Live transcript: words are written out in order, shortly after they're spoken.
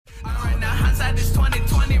hindsight is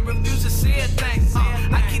 2020, refuse to see a thing.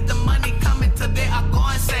 I keep the money coming today, I go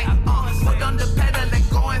insane. Put on the pedal and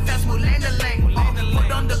going fast, move lane to lane.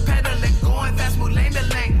 Put on the pedal and going fast, move lane to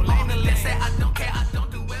lane. They say I don't care, I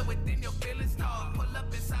don't do it within your feelings. Pull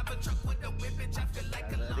up inside a truck with a whip, bitch, I feel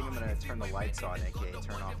like a I think I'm gonna turn the lights on, aka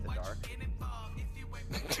turn off the dark.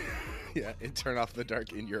 Yeah, and turn off the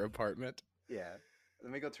dark in your apartment. Yeah,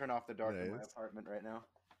 let me go turn off the dark in my apartment right now.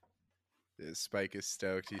 Spike is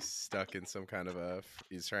stoked. He's stuck in some kind of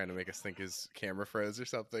he's trying to make us think his camera froze or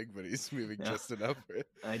something, but he's moving just enough.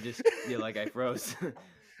 I just feel like I froze.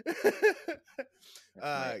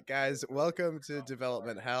 Guys, welcome to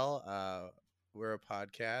Development Hell. We're a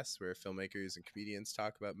podcast where filmmakers and comedians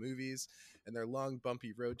talk about movies and their long,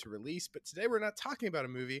 bumpy road to release. But today we're not talking about a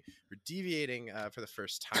movie. We're deviating for the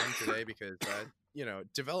first time today because,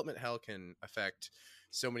 Development Hell can affect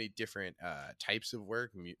so many different types of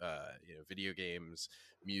work, video games,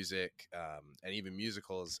 music, and even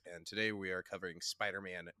musicals. And today we are covering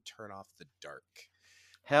Spider-Man Turn Off the Dark.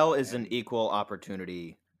 Hell is an equal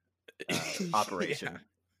opportunity operation.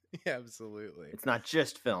 Yeah, absolutely. It's not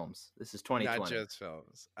just films. This is 2020. Not just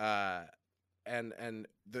films. And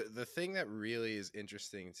the thing that really is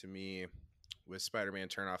interesting to me with Spider-Man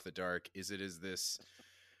Turn Off the Dark is it is this,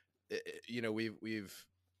 we've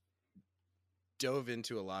dove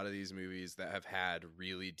into a lot of these movies that have had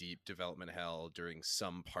really deep development hell during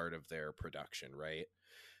some part of their production, right?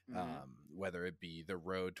 Whether it be the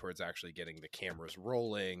road towards actually getting the cameras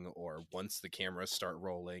rolling, or once the cameras start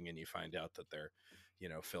rolling and you find out that they're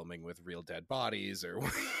filming with real dead bodies or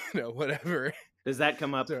whatever. Does that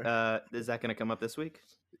come up? Is that going to come up this week?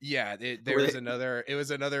 Yeah, it was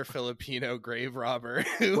another Filipino grave robber.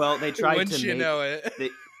 Well, they tried to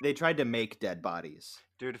they tried to make dead bodies.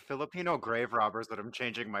 Dude, Filipino grave robbers that I'm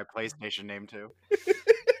changing my PlayStation name to.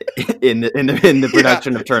 in the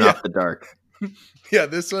production of Turn Off the Dark. Yeah,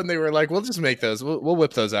 this one they were like, we'll just make those. We'll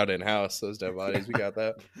whip those out in house. Those dead bodies, we got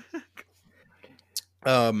that.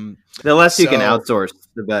 The less you can outsource,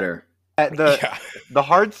 the better. The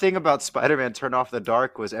hard thing about Spider-Man Turn Off the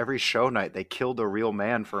Dark was every show night they killed a real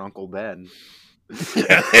man for Uncle Ben.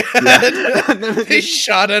 They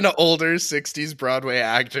shot an older 60s Broadway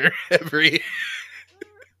actor every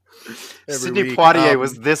Sidney week. Poitier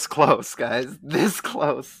was this close, guys. This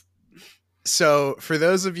close. So for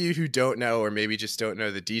those of you who don't know, or maybe just don't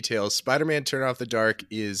know the details, Spider-Man Turn Off the Dark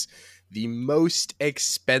is the most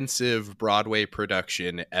expensive Broadway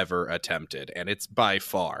production ever attempted, and it's by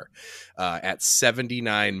far at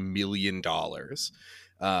 $79 million.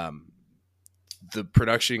 The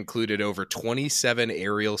production included over 27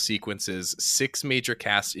 aerial sequences, 6 major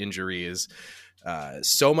cast injuries,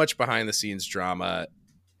 so much behind-the-scenes drama,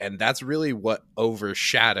 and that's really what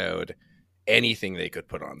overshadowed anything they could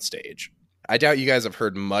put on stage. I doubt you guys have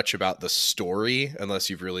heard much about the story unless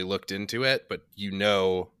you've really looked into it, but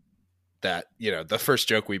that the first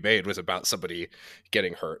joke we made was about somebody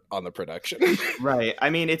getting hurt on the production. Right. I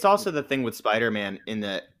mean, it's also the thing with Spider-Man in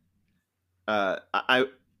that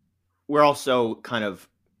we're also kind of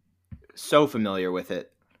so familiar with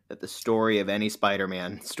it that the story of any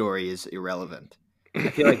Spider-Man story is irrelevant. I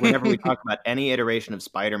feel like whenever we talk about any iteration of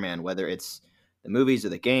Spider-Man, whether it's the movies or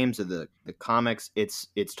the games or the comics, it's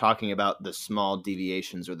talking about the small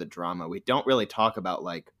deviations or the drama. We don't really talk about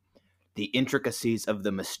like the intricacies of the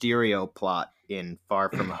Mysterio plot in Far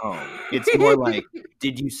From Home. It's more like,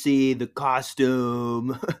 did you see the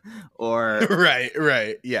costume? Or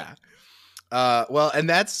right, yeah. Well, and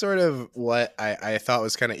that's sort of what I thought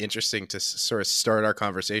was kind of interesting to sort of start our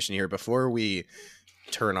conversation here before we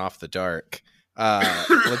turn off the dark.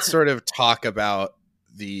 Let's sort of talk about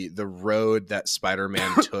the road that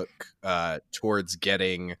Spider-Man took towards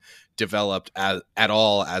getting developed at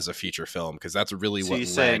all as a feature film, because that's really what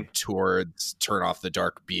led towards Turn Off the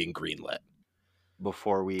Dark being greenlit.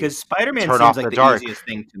 Because Spider-Man seems like the easiest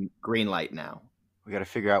thing to greenlight now. We got to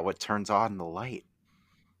figure out what turns on the light.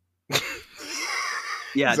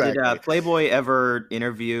 Yeah, exactly. Did Playboy ever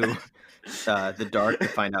interview the Dark to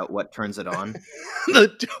find out what turns it on?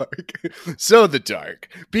 The Dark. So the Dark.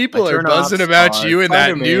 People are buzzing about you in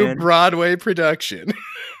that new Broadway production.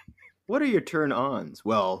 What are your turn-ons?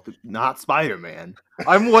 Well, not Spider-Man.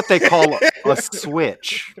 I'm what they call a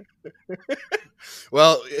switch.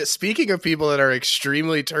 Well, speaking of people that are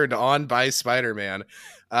extremely turned on by Spider-Man,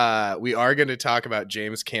 we are going to talk about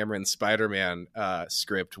James Cameron's Spider-Man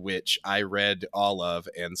script, which I read all of,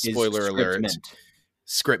 and spoiler alert,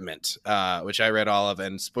 Scriptment, which I read all of,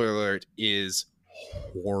 and spoiler alert, is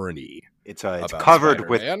horny. It's covered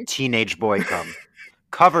Spider-Man. with teenage boy cum.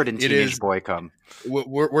 Covered in It teenage is- boy cum.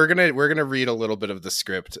 we're gonna read a little bit of the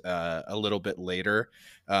script a little bit later.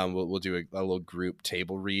 We'll do a little group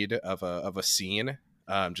table read of a scene,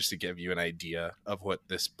 just to give you an idea of what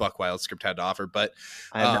this Buck Wild script had to offer. But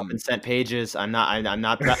I have not been sent pages. I'm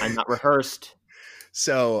not rehearsed.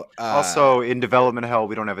 so Also, in development hell,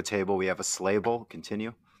 we don't have a table. We have a slayable.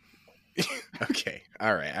 Continue. okay,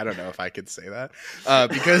 all right. I don't know if I could say that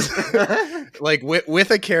because, like,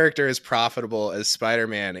 with a character as profitable as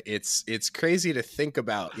Spider-Man, it's crazy to think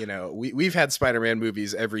about. You know, we've had Spider-Man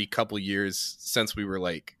movies every couple years since we were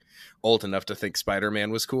like old enough to think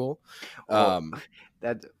Spider-Man was cool. Well,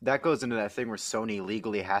 that goes into that thing where Sony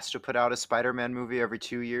legally has to put out a Spider-Man movie every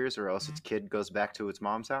 2 years, or else its kid goes back to its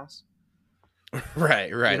mom's house. Right.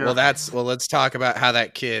 You know? Well, let's talk about how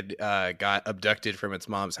that kid got abducted from its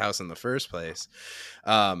mom's house in the first place.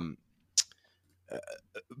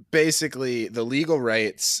 Basically, the legal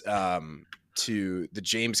rights to the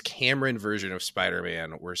James Cameron version of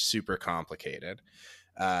Spider-Man were super complicated.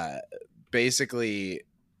 Basically,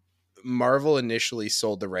 Marvel initially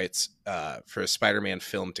sold the rights for a Spider-Man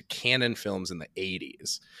film to Canon Films in the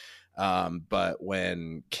 80s. But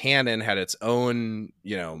when Canon had its own,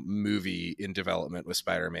 movie in development with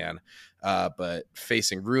Spider-Man, but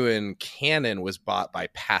facing ruin, Canon was bought by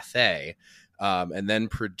Pathé, and then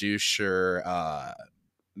producer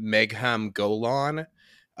Megham Golan,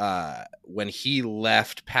 when he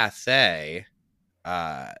left Pathé,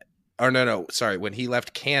 when he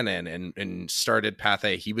left Canon and started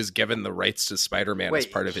Pathé, he was given the rights to Spider-Man as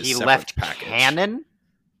part of his severance left package. Canon?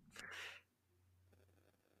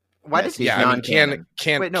 Why Yes, did he's Yeah, I mean, non-canon.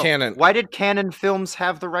 Canon. Why did Canon Films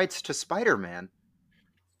have the rights to Spider-Man?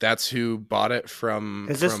 That's who bought it from.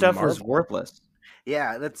 Because this from stuff Marvel. was worthless.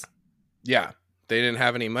 Yeah, that's. Yeah, they didn't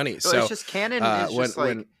have any money. So So it's just Canon is just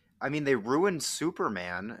when I mean, they ruined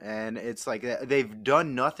Superman, and it's like they've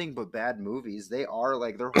done nothing but bad movies. They are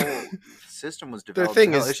like their whole system was their developed.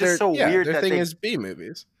 thing in is hell. It's just so weird their that thing is B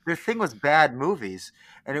movies. their thing was bad movies,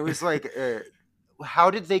 and it was like.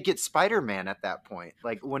 How did they get Spider-Man at that point?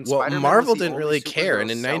 Like when Well, Spider-Man Marvel was the didn't only really care, superhero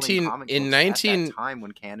and in selling 19 comic in books 19 at that time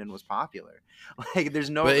when Canon was popular, like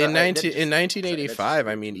there's no. But in that just- in that's just 1985, I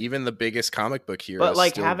weird. mean, even the biggest comic book heroes. But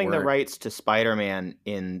like still having the weren't- rights to Spider-Man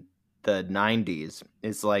in the 90s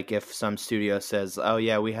is like if some studio says, "Oh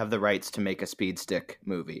yeah, we have the rights to make a Speed Stick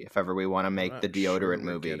movie. If ever we want to I'm make not the deodorant sure we're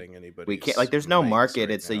movie, getting we anybody's can't." Like, there's no mics market.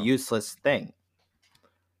 right It's a now. useless thing.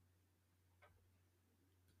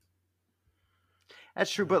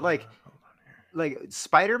 That's true, but like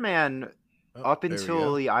Spider-Man Oh, up there we until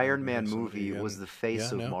go. the Iron We Man have somebody movie again. was the face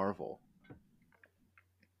Yeah, of no. Marvel,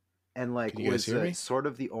 and like Can you guys was hear me? sort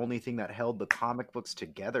of the only thing that held the comic books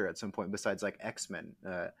together at some point, besides like X-Men.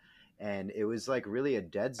 And it was like really a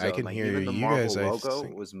dead zone. I can like hear even the you Marvel guys, I logo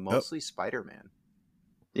think. was mostly Spider-Man.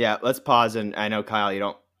 Yeah, let's pause. And I know, Kyle, you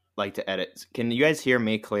don't like to edit. Can you guys hear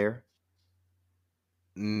me clear?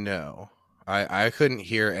 No, I couldn't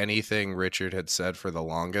hear anything Richard had said for the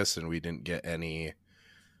longest, and we didn't get any.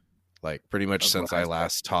 Like pretty much Of since what I I said.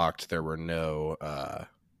 last talked, there were no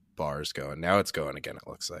bars going. Now it's going again. It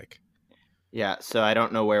looks like. Yeah, so I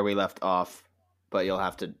don't know where we left off, but you'll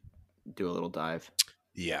have to do a little dive.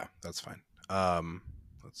 Yeah, that's fine.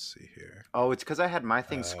 Let's see here. Oh, it's because I had my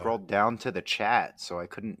thing Uh, scrolled down to the chat, so I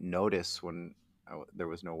couldn't notice when there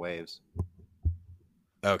was no waves.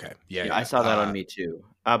 Okay. Yeah, I saw that on me too.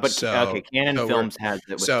 But okay, Canon so Films has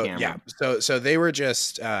it with Cameron. Yeah, so they were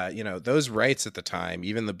just those rights at the time,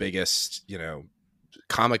 even the biggest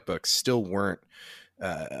comic books still weren't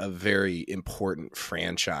a very important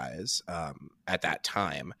franchise at that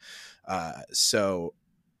time. So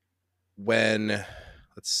when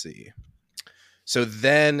So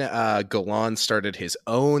then Golan started his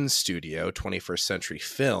own studio, 21st Century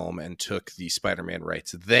Film, and took the Spider-Man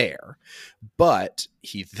rights there. But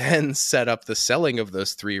he then set up the selling of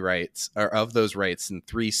those those rights in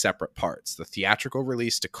three separate parts: the theatrical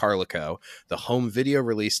release to Carlico, the home video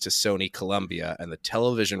release to Sony Columbia, and the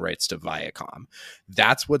television rights to Viacom.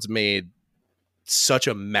 That's what's made such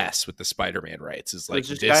a mess with the Spider-Man rights. Is like was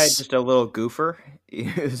this guy just a little goofer?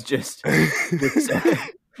 He was just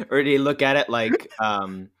or did he look at it like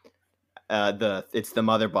it's the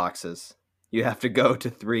mother boxes? You have to go to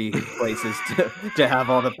three places to have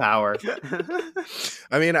all the power.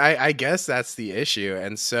 I mean, I guess that's the issue.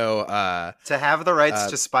 And so to have the rights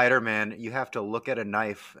to Spider-Man, you have to look at a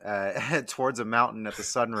knife towards a mountain at the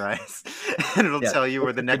sunrise, and it'll tell you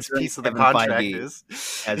where the next piece of the contract is.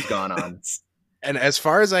 Has gone on. And as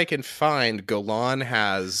far as I can find, Golan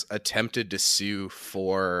has attempted to sue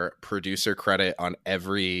for producer credit on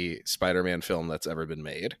every Spider-Man film that's ever been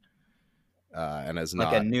made. and has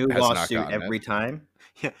like not a new has not lawsuit gotten every it. time.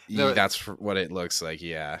 Yeah, That's what it looks like.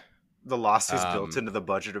 Yeah, the lawsuit's built into the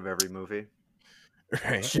budget of every movie.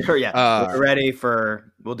 right. Sure, yeah. We're ready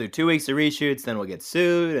for. We'll do 2 weeks of reshoots, then we'll get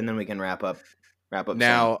sued, and then we can wrap up.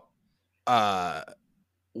 Now,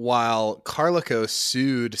 while Carlico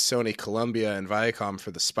sued Sony, Columbia, and Viacom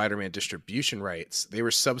for the Spider-Man distribution rights, they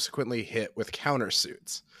were subsequently hit with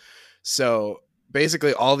countersuits. So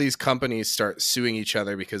basically, all these companies start suing each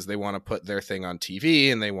other because they want to put their thing on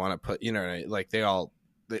TV, and they want to put, like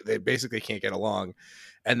they basically can't get along.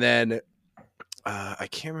 And then I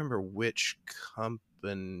can't remember which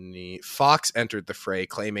company. Fox entered the fray,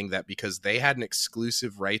 claiming that because they had an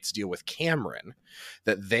exclusive rights deal with Cameron,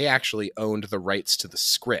 that they actually owned the rights to the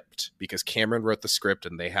script because Cameron wrote the script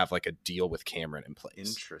and they have like a deal with Cameron in place.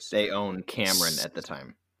 Interesting. They own Cameron at the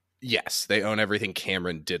time. Yes, they own everything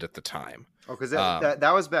Cameron did at the time. Oh, because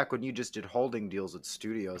that was back when you just did holding deals with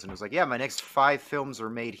studios, and it was like, yeah, my next 5 films are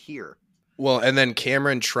made here. Well, and then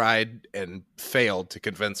Cameron tried and failed to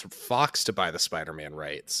convince Fox to buy the Spider-Man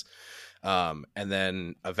rights. And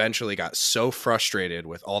then eventually got so frustrated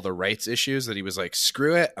with all the rights issues that he was like,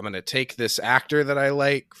 screw it. I'm going to take this actor that I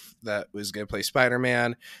like that was going to play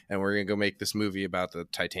Spider-Man, and we're going to go make this movie about the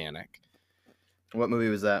Titanic. What movie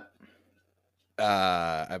was that?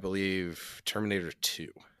 I believe Terminator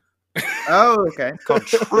 2. Oh, okay. Called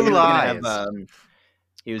True Lies.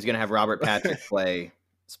 He was going to have Robert Patrick play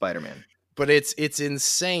Spider-Man. But it's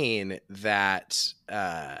insane that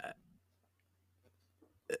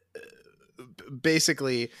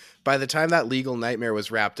basically by the time that legal nightmare was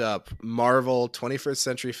wrapped up, Marvel, 21st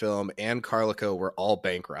Century Film, and Carlico were all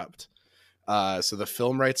bankrupt. So the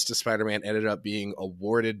film rights to Spider-Man ended up being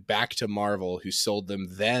awarded back to Marvel, who sold them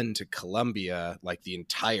then to Columbia, like the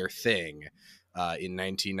entire thing, in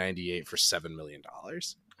 1998 for $7 million.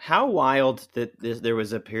 How wild that there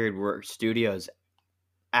was a period where studios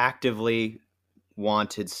actively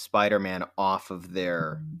wanted Spider-Man off of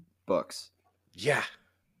their books. Yeah.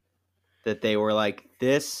 That they were like,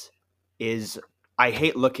 this is... I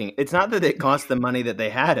hate looking. It's not that it cost the money that they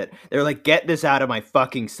had it. They're like, get this out of my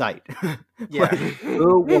fucking site. Yeah. Like,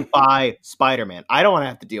 who will buy Spider-Man? I don't want to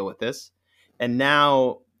have to deal with this. And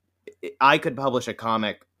now I could publish a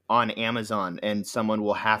comic on Amazon and someone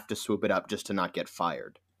will have to swoop it up just to not get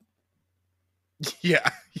fired. Yeah.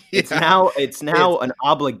 It's now an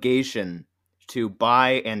obligation to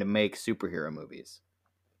buy and make superhero movies.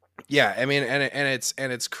 Yeah, I mean,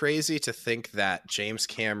 and it's crazy to think that James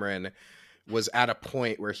Cameron was at a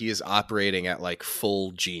point where he is operating at like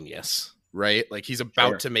full genius, right? Like he's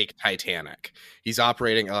about to make Titanic. He's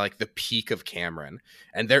operating at like the peak of Cameron.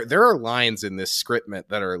 And there are lines in this scriptment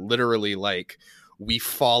that are literally like, we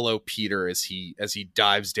follow Peter as he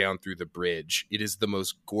dives down through the bridge. It is the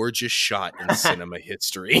most gorgeous shot in cinema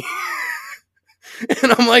history.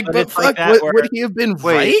 And I'm like, but fuck, like would he have been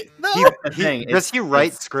right? Does he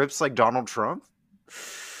write scripts like Donald Trump?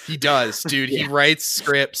 He does, dude. Yeah. He writes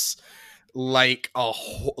scripts like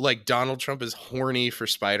Donald Trump is horny for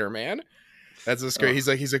Spider-Man. That's what's great. He's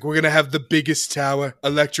like, we're gonna have the biggest tower.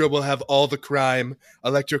 Electro will have all the crime.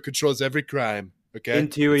 Electro controls every crime. Okay.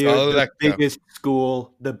 Interior, the biggest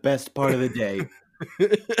school, the best part of the day.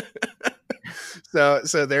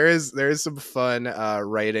 So there is some fun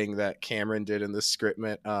writing that Cameron did in this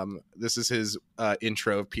scriptment. This is his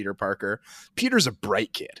intro of Peter Parker. Peter's a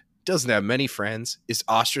bright kid, doesn't have many friends, is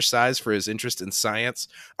ostracized for his interest in science.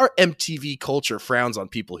 Our MTV culture frowns on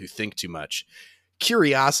people who think too much.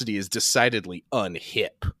 Curiosity is decidedly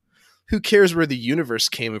unhip. Who cares where the universe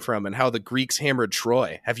came from and how the Greeks hammered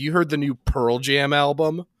Troy? Have you heard the new Pearl Jam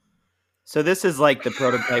album? So this is like the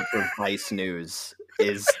prototype for Vice News.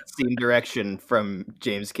 Is scene direction from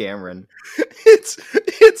James Cameron.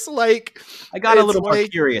 It's like I got a little more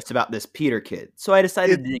curious about this Peter kid, so I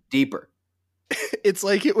decided to dig deeper. It's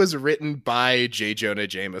like it was written by J. Jonah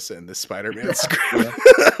Jameson, the Spider-Man script.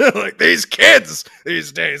 Like, these kids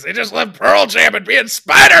these days, they just love Pearl Jam and being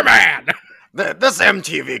Spider-Man. This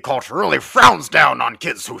MTV culture really frowns down on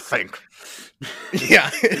kids who think. Yeah.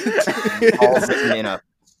 All written in a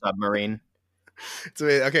submarine.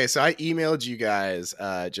 Okay, so I emailed you guys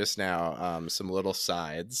just now some little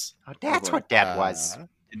sides. Oh, that's what that was.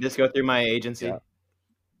 Did this go through my agency? Yeah.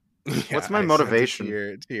 What's my motivation?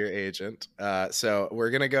 To your agent. So we're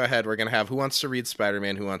going to go ahead. We're going to have who wants to read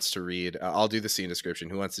Spider-Man, who wants to read... I'll do the scene description.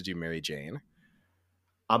 Who wants to do Mary Jane?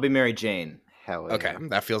 I'll be Mary Jane. Hell yeah. Okay,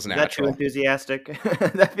 that feels natural. Is that too enthusiastic?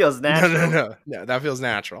 That feels natural. No, that feels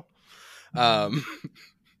natural.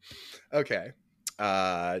 Okay.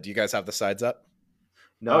 Do you guys have the sides up?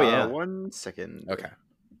 No, yeah. 1 second. Okay.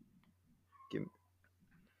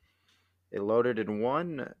 It loaded in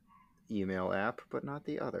 1. email app, but not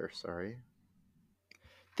the other. Sorry.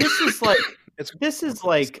 This is like this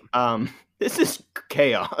is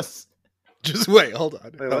chaos. Just wait, hold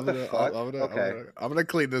on. Wait, what the fuck? I'm gonna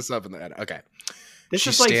clean this up in the end. Okay. This She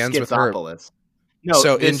is like stands with her. Schizopolis. No,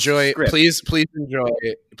 So this enjoy, script. please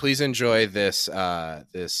enjoy this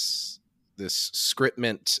this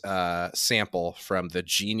scriptment sample from the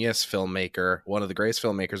genius filmmaker, one of the greatest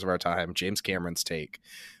filmmakers of our time, James Cameron's take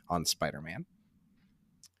on Spider-Man.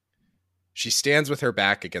 She stands with her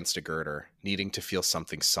back against a girder, needing to feel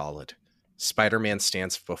something solid. Spider-Man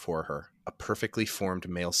stands before her, a perfectly formed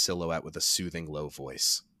male silhouette with a soothing low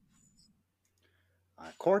voice.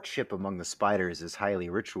 Courtship among the spiders is highly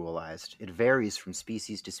ritualized. It varies from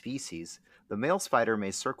species to species. The male spider may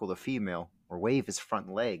circle the female or wave his front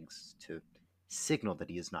legs to signal that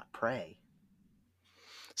he is not prey.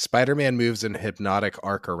 Spider-Man moves in a hypnotic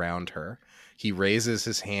arc around her. He raises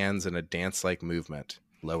his hands in a dance-like movement,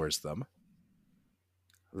 lowers them.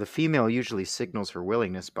 The female usually signals her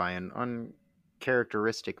willingness by an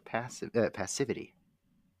uncharacteristic passivity.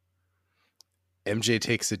 MJ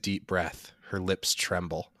takes a deep breath. Her lips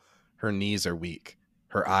tremble. Her knees are weak.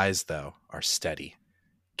 Her eyes, though, are steady,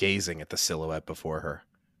 gazing at the silhouette before her.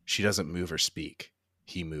 She doesn't move or speak.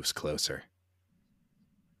 He moves closer.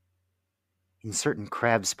 In certain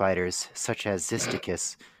crab spiders, such as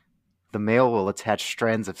Xysticus, the male will attach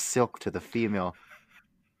strands of silk to the female,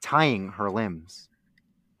 tying her limbs.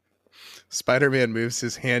 Spider-Man moves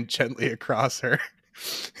his hand gently across her,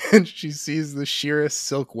 and she sees the sheerest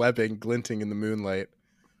silk webbing glinting in the moonlight.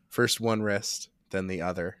 First one wrist, then the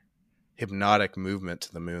other. Hypnotic movement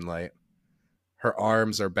to the moonlight. Her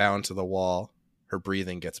arms are bound to the wall. Her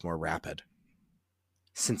breathing gets more rapid.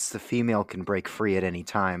 Since the female can break free at any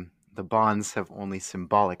time, the bonds have only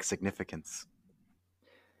symbolic significance.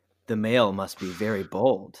 The male must be very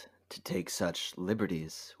bold to take such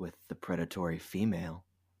liberties with the predatory female.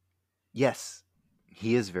 Yes,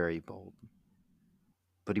 he is very bold,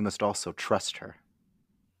 but he must also trust her.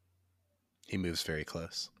 He moves very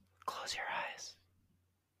close. Close your eyes.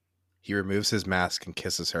 He removes his mask and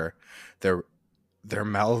kisses her. Their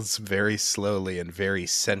mouths very slowly and very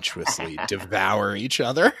sensuously devour each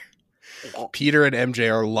other. Peter and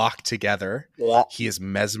MJ are locked together. He is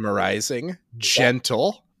mesmerizing,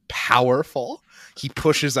 gentle, powerful. He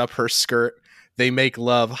pushes up her skirt. They make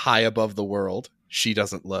love high above the world. She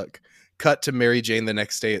doesn't look. Cut to Mary Jane the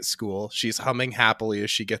next day at school. She's humming happily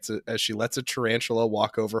as she lets a tarantula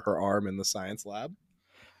walk over her arm in the science lab.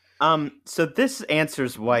 So this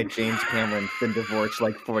answers why James Cameron's been divorced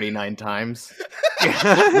like 49 times. He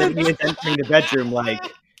was entering the bedroom like,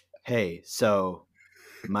 hey, so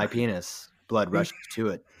my penis, blood rushes to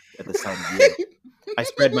it at the sight of you. I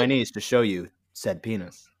spread my knees to show you said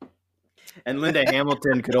penis. And Linda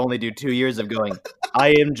Hamilton could only do 2 years of going, I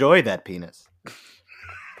enjoy that penis.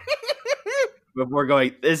 Before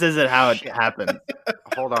going, this isn't how it happened.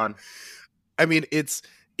 Hold on. I mean, it's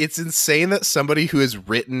insane that somebody who has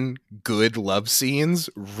written good love scenes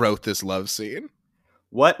wrote this love scene.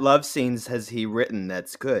 What love scenes has he written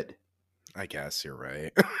that's good? I guess you're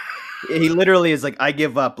right. He literally is like, I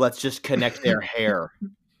give up. Let's just connect their hair.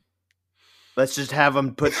 Let's just have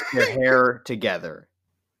them put their hair together.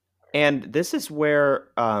 And this is where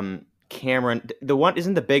Cameron,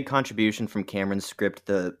 isn't the big contribution from Cameron's script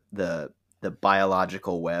the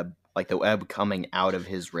biological web, like the web coming out of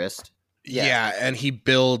his wrist? Yeah, and he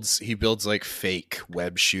builds like fake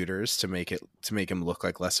web shooters to make him look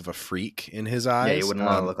like less of a freak in his eyes. Yeah, you wouldn't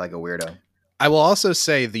want to look like a weirdo. I will also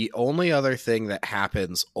say the only other thing that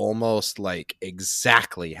happens almost like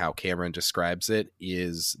exactly how Cameron describes it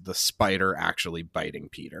is the spider actually biting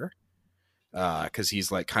Peter. Because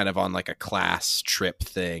he's like kind of on like a class trip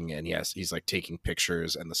thing, and yes, he's like taking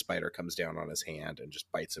pictures, and the spider comes down on his hand and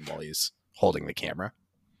just bites him while he's holding the camera.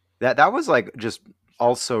 That was like just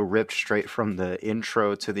also ripped straight from the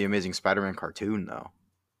intro to the Amazing Spider-Man cartoon, though.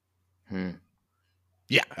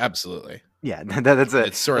 Yeah, absolutely. Yeah, that's a.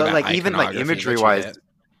 It's sort of like even like imagery wise,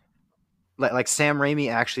 like Sam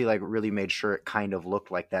Raimi actually like really made sure it kind of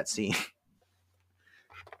looked like that scene.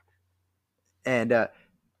 And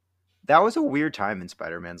that was a weird time in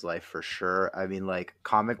Spider-Man's life for sure. I mean, like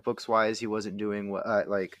comic books wise, he wasn't doing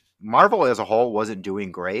like Marvel as a whole wasn't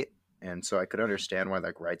doing great. And so I could understand why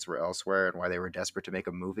like rights were elsewhere and why they were desperate to make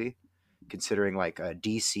a movie, considering like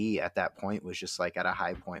DC at that point was just like at a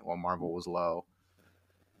high point while Marvel was low.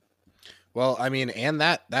 Well, I mean, and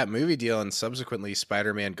that movie deal and subsequently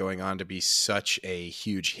Spider-Man going on to be such a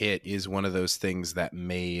huge hit is one of those things that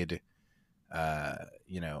made, that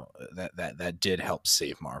did help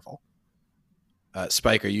save Marvel.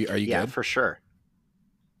 Spike, are you Yeah, good? for sure.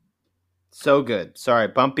 So good. Sorry,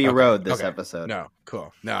 bumpy Okay, road this okay. episode. No,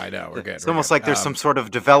 cool. No, I know we're good. It's we're almost good. like there's some sort of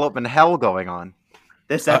development hell going on.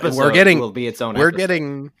 This episode will be its own we're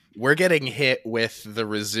episode. we're getting hit with the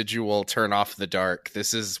residual turn off the dark.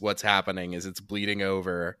 This is what's happening. Is it's bleeding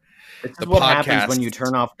over. This is what happens when you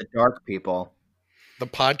turn off the dark, people. The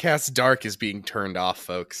podcast dark is being turned off,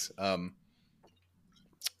 folks.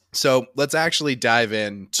 So let's actually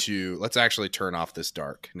let's actually turn off this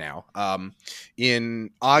dark now. In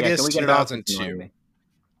August 2002,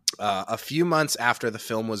 a few months after the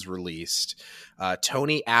film was released,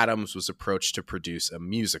 Tony Adams was approached to produce a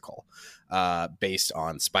musical based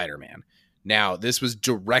on Spider-Man. Now, this was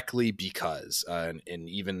directly because, and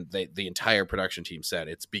even the entire production team said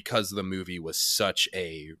it's because the movie was such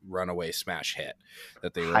a runaway smash hit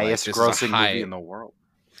that they were highest grossing movie in the world.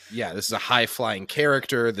 Yeah, this is a high flying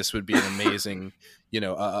character. This would be an amazing,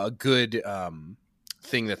 a good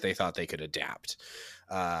thing that they thought they could adapt.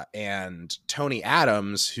 And Tony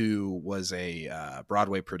Adams, who was a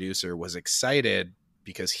Broadway producer, was excited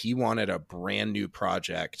because he wanted a brand new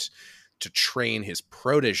project to train his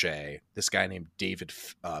protege, this guy named David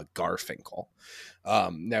Garfinkel.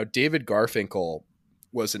 Now, David Garfinkel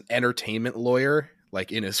was an entertainment lawyer,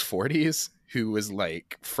 like in his 40s, who was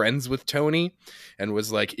like friends with Tony and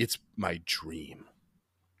was like, it's my dream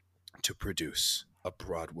to produce a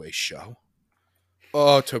Broadway show.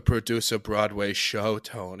 Oh, to produce a Broadway show,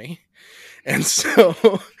 Tony. And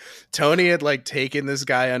so Tony had like taken this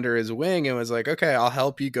guy under his wing and was like, okay, I'll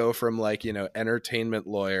help you go from like, entertainment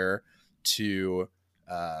lawyer to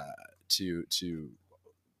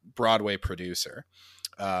Broadway producer.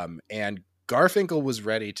 And Garfinkel was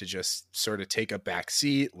ready to just sort of take a back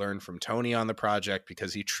seat, learn from Tony on the project,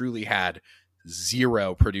 because he truly had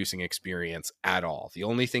zero producing experience at all. The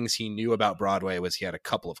only things he knew about Broadway was he had a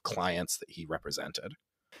couple of clients that he represented.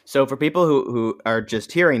 So for people who are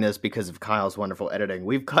just hearing this because of Kyle's wonderful editing,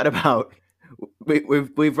 we've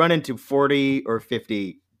run into 40 or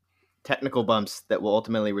 50 technical bumps that will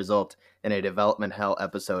ultimately result in a development hell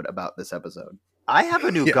episode about this episode. I have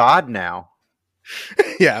a new god now.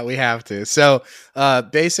 Yeah, we have to. So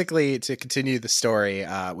basically, to continue the story,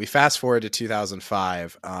 we fast forward to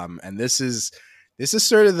 2005, and this is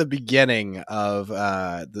sort of the beginning of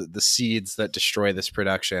the seeds that destroy this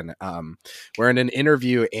production. Where in an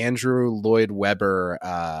interview, Andrew Lloyd Webber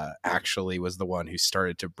actually was the one who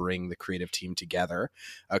started to bring the creative team together.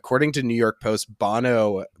 According to New York Post,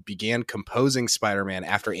 Bono began composing Spider-Man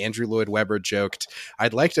after Andrew Lloyd Webber joked,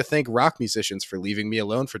 "I'd like to thank rock musicians for leaving me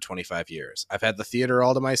alone for 25 years. I've had the theater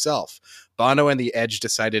all to myself." Bono and The Edge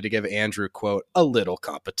decided to give Andrew, quote, "a little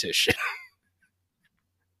competition."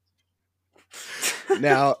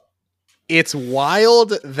 Now, it's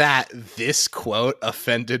wild that this quote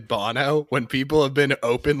offended Bono when people have been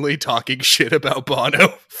openly talking shit about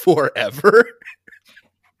Bono forever.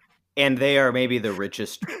 And they are maybe the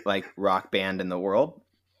richest like rock band in the world.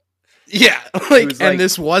 Yeah, and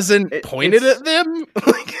this wasn't pointed at them.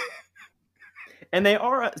 And they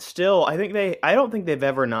are still, I don't think they've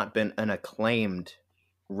ever not been an acclaimed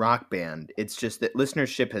rock band. It's just that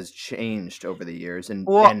listenership has changed over the years and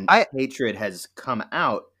hatred has come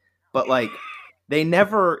out, but like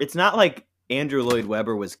it's not like Andrew Lloyd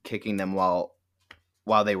Webber was kicking them while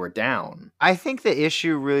they were down. I think the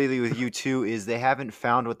issue really with U2 is they haven't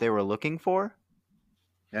found what they were looking for.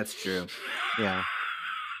 That's true. Yeah.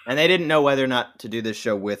 And they didn't know whether or not to do this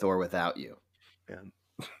show with or without you. Yeah.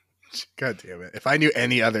 God damn it. If I knew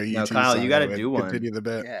any other YouTube Kyle, song, you gotta do one. Continue the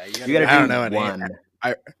bit. Yeah, you gotta I do don't know one.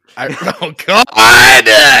 Oh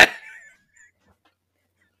God!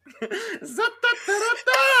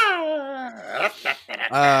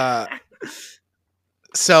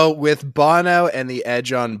 So with Bono and The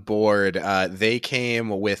Edge on board, they came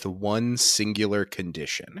with one singular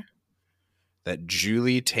condition: that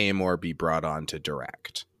Julie Taymor be brought on to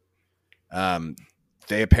direct.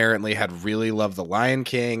 They apparently had really loved The Lion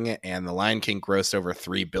King, and The Lion King grossed over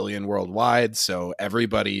 $3 billion worldwide. So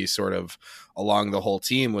everybody sort of along the whole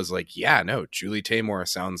team was like, yeah, no, Julie Taymor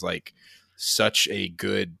sounds like such a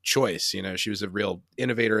good choice. She was a real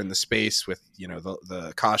innovator in the space with,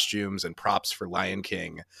 the costumes and props for Lion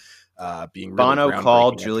King being really Bono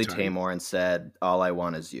called Julie time. Taymor and said, "All I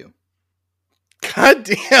want is you." God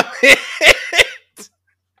damn it.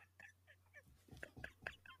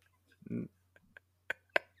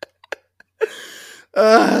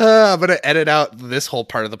 I'm going to edit out this whole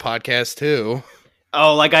part of the podcast too.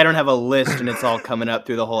 Oh, like I don't have a list and it's all coming up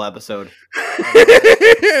through the whole episode.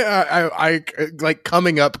 I like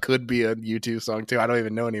Coming Up could be a U2 song too. I don't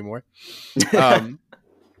even know anymore.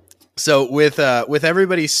 So with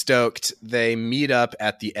everybody stoked, they meet up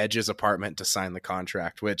at the Edge's apartment to sign the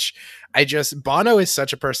contract. Which Bono is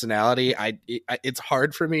such a personality. It's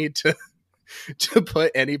hard for me to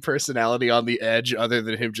put any personality on the Edge other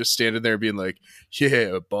than him just standing there being like,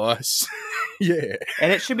 "Yeah, boss, yeah."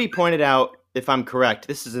 And it should be pointed out, if I'm correct,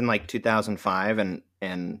 this is in like 2005,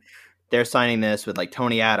 and they're signing this with like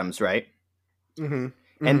Tony Adams, right?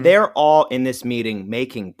 Mm-hmm. And they're all in this meeting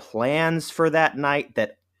making plans for that night,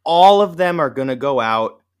 that all of them are going to go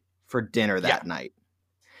out for dinner that night.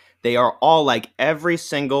 They are all like, every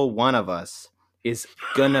single one of us is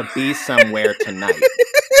going to be somewhere tonight.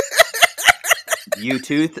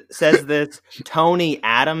 U2 says this. Tony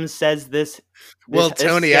Adams says this.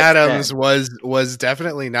 Tony Adams was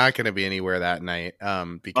definitely not going to be anywhere that night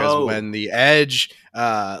because when the Edge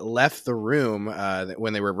left the room,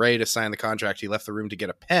 when they were ready to sign the contract, he left the room to get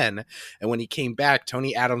a pen. And when he came back,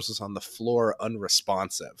 Tony Adams was on the floor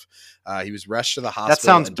unresponsive. He was rushed to the hospital. That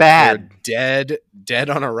sounds bad. Dead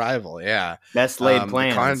on arrival. Yeah. Best laid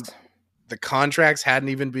plans. The contracts hadn't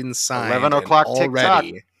even been signed. 11 o'clock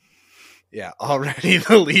already. Yeah, already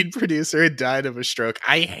the lead producer had died of a stroke.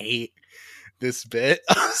 I hate this bit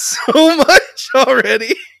so much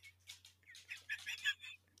already.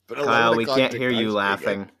 But Kyle, we can't hear you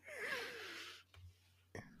laughing.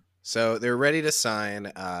 So they're ready to sign.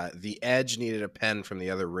 The Edge needed a pen from the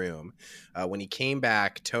other room. When he came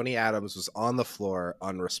back, Tony Adams was on the floor,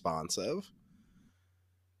 unresponsive.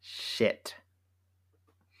 Shit.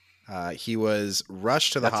 He was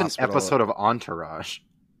rushed to the hospital. That's an episode of Entourage.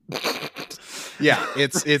 Yeah,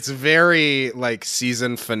 it's very like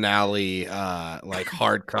season finale, like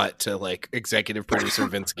hard cut to like executive producer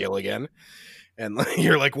Vince Gilligan, and like,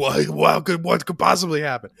 you're like, what could possibly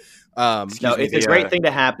happen? No, it's a great thing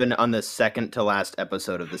to happen on the second to last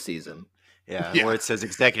episode of the season. Yeah, where it says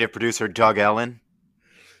executive producer Doug Ellen.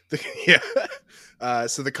 So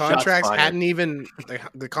the contracts hadn't even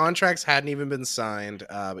been signed,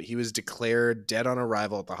 but he was declared dead on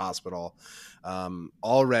arrival at the hospital.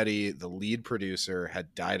 Already the lead producer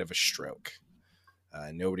had died of a stroke.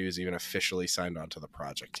 Nobody was even officially signed onto the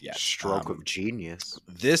project yet. Stroke of genius.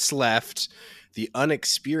 This left the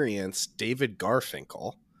unexperienced David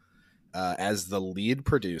Garfinkel as the lead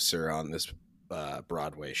producer on this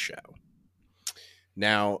Broadway show.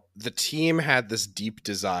 Now, the team had this deep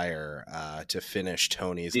desire to finish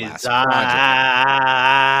Tony's last project.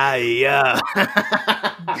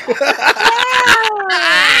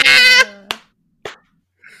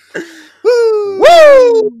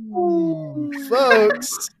 Woo!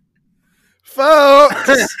 Folks! Why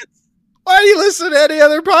do you listen to any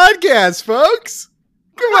other podcast, folks?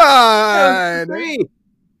 Come on!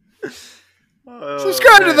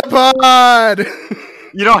 Subscribe to the pod!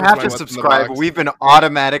 You don't have to subscribe. We've been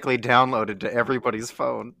automatically downloaded to everybody's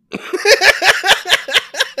phone.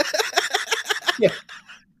 Yeah.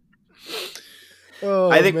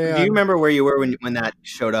 I think. Man. Do you remember where you were when that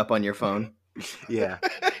showed up on your phone? Yeah.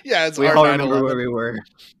 Yeah, it's we all remember where we were.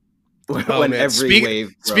 When every wave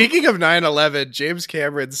broke. Speaking of 9/11, James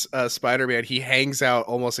Cameron's Spider-Man, he hangs out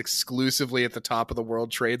almost exclusively at the top of the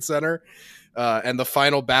World Trade Center, and the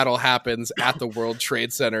final battle happens at the World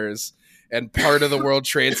Trade Centers. And part of the World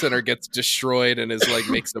Trade Center gets destroyed and is like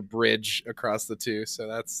makes a bridge across the two. So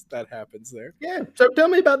that happens there. Yeah. So tell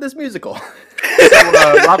me about this musical.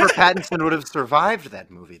 Robert Pattinson would have survived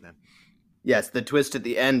that movie then. Yes, the twist at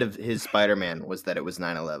the end of his Spider-Man was that it was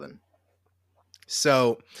 9/11.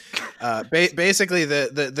 So basically,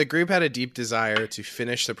 the group had a deep desire to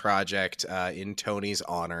finish the project in Tony's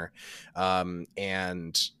honor,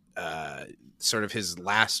 and sort of his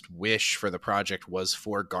last wish for the project was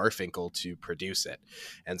for Garfinkel to produce it.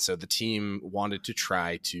 And so the team wanted to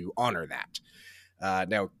try to honor that.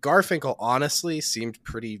 Now, Garfinkel honestly seemed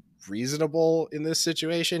pretty reasonable in this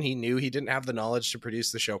situation. He knew he didn't have the knowledge to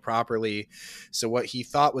produce the show properly. So what he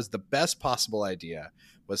thought was the best possible idea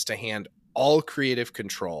was to hand all creative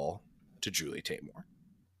control to Julie Taymor.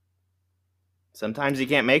 Sometimes you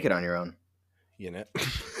can't make it on your own. You know?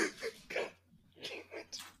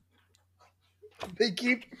 They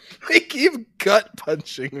keep gut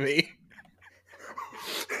punching me.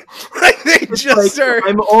 Like they just are.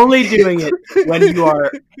 I'm only doing it when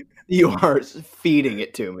you are feeding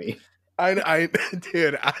it to me.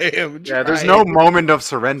 Dude, I am. Yeah, there's no moment of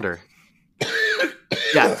surrender.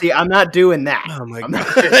 Yeah, see, I'm not doing that. Oh my I'm god,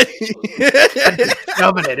 I'm just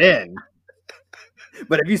shoving it in.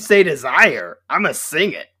 But if you say desire, I'm gonna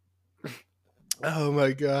sing it. Oh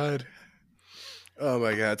my god. Oh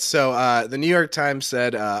my God. So the New York Times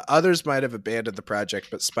said others might have abandoned the project,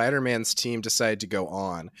 but Spider-Man's team decided to go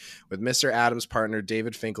on, with Mr. Adams' partner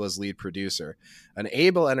David Finkel as lead producer. An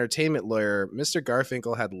able entertainment lawyer, Mr.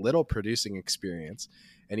 Garfinkel had little producing experience,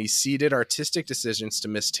 and he ceded artistic decisions to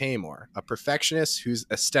Miss Tamor, a perfectionist whose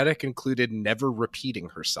aesthetic included never repeating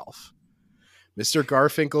herself. Mr.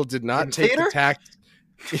 Garfinkel did not In take theater? the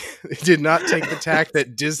tact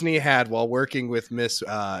that Disney had while working with Miss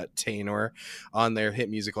Taynor on their hit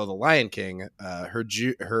musical The Lion King. Her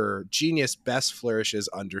genius best flourishes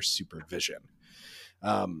under supervision.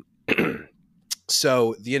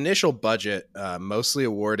 So the initial budget, mostly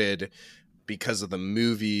awarded because of the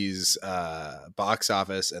movie's box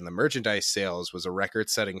office and the merchandise sales, was a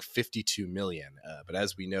record-setting $52 million. But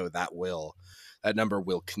as we know, that number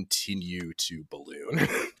will continue to balloon.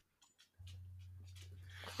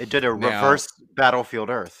 It did a reverse Battlefield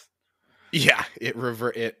Earth. Yeah, it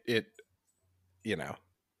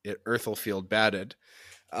Earthlefield batted.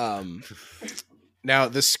 Now,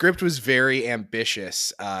 the script was very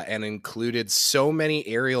ambitious and included so many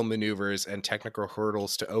aerial maneuvers and technical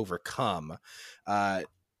hurdles to overcome.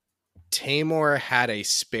 Tamor had a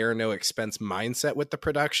spare no expense mindset with the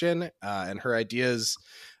production, and her ideas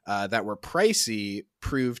that were pricey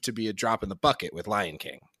proved to be a drop in the bucket with Lion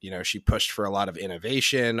King. She pushed for a lot of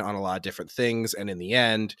innovation on a lot of different things, and in the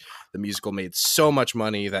end, the musical made so much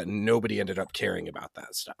money that nobody ended up caring about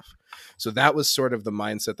that stuff. So that was sort of the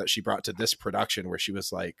mindset that she brought to this production, where she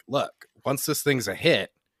was like, look, once this thing's a hit,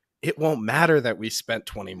 it won't matter that we spent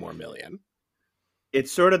 20 more million.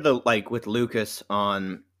 It's sort of like with Lucas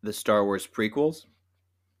on the Star Wars prequels,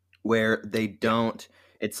 where they don't,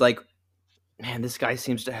 it's like, man, this guy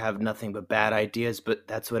seems to have nothing but bad ideas, but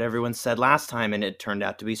that's what everyone said last time, and it turned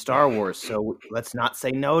out to be Star Wars. So let's not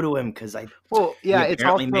say no to him, because he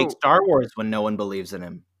apparently makes Star Wars when no one believes in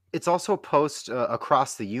him. It's also post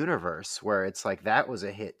Across the Universe, where it's like that was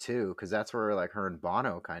a hit too, because that's where like her and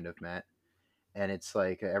Bono kind of met, and it's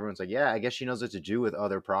like everyone's like, yeah, I guess she knows what to do with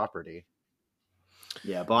other property.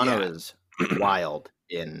 Yeah, Bono is wild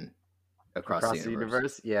in Across the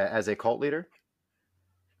Universe. Yeah, as a cult leader.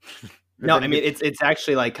 No, I mean it's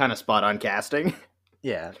actually like kind of spot on casting.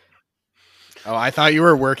 Yeah. Oh, I thought you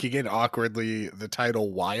were working in awkwardly the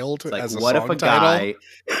title "Wild" like, as a what song if a title? guy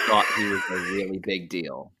thought he was a really big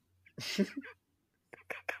deal?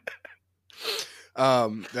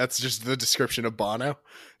 That's just the description of Bono,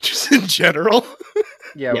 just in general.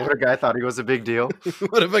 Yeah, what if a guy thought he was a big deal?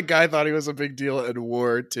 What if a guy thought he was a big deal and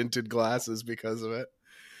wore tinted glasses because of it?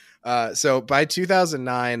 So by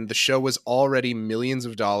 2009, the show was already millions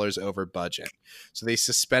of dollars over budget. So they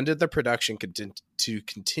suspended the production to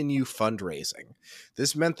continue fundraising.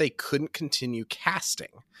 This meant they couldn't continue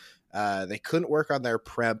casting. They couldn't work on their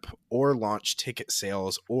prep or launch ticket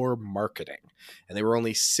sales or marketing. And they were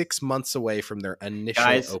only 6 months away from their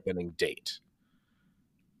initial opening date.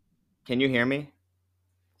 Can you hear me?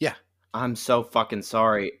 Yeah. I'm so fucking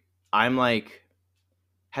sorry. I'm like,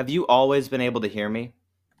 have you always been able to hear me?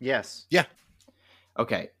 Yes. Yeah.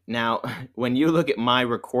 Okay. Now, when you look at my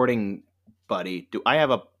recording buddy, do I have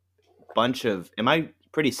a bunch of... Am I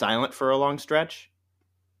pretty silent for a long stretch?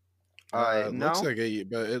 It no. looks like it,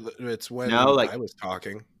 but it's when No, like- I was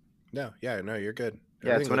talking. No, you're good.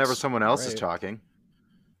 Yeah, it's whenever someone else is talking.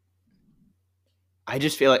 I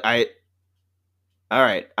just feel like all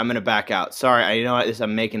right, I'm going to back out. Sorry,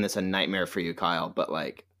 I'm making this a nightmare for you, Kyle, but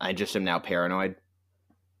like, I just am now paranoid.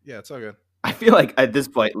 Yeah, it's all good. I feel like at this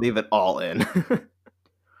point, leave it all in. Back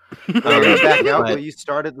out, but you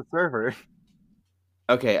started the server.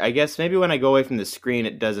 Okay, I guess maybe when I go away from the screen,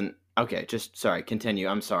 it doesn't... Okay, continue.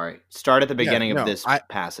 I'm sorry. Start at the beginning of this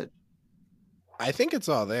passage. I think it's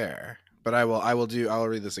all there, but I'll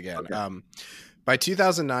read this again. Okay. By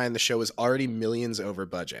 2009, the show was already millions over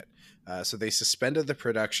budget. So they suspended the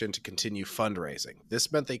production to continue fundraising.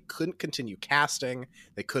 This meant they couldn't continue casting,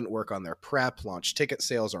 they couldn't work on their prep, launch ticket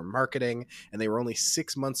sales, or marketing, and they were only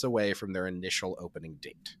 6 months away from their initial opening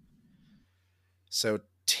date. So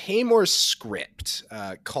Tamor's script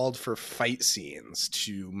called for fight scenes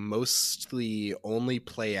to mostly only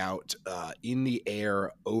play out in the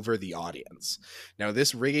air over the audience. Now,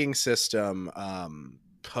 this rigging system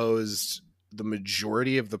posed the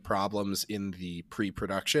majority of the problems in the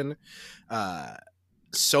pre-production.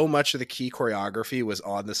 So much of the key choreography was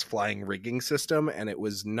on this flying rigging system, and it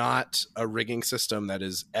was not a rigging system that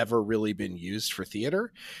has ever really been used for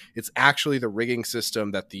theater. It's actually the rigging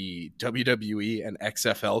system that the WWE and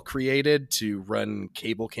XFL created to run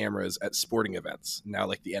cable cameras at sporting events. Now,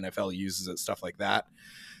 like the NFL uses it, stuff like that.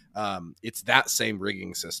 It's that same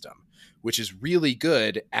rigging system, which is really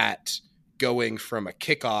good at going from a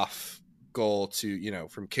kickoff goal to, you know,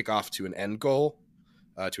 from kickoff to an end goal,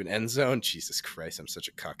 to an end zone. Jesus Christ, I'm such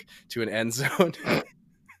a cuck. To an end zone.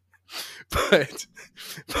 but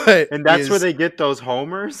And that's where they get those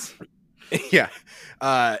homers. Yeah.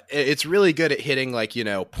 It's really good at hitting, like, you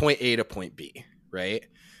know, point A to point B, right?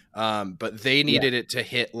 But they needed it to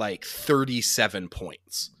hit like 37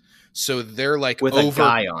 points. So they're like with a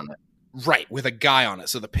guy on it. Right, with a guy on it.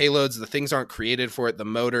 So the payloads, the things aren't created for it, the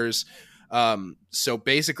motors. So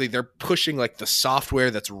basically they're pushing like the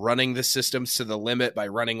software that's running the systems to the limit by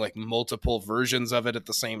running like multiple versions of it at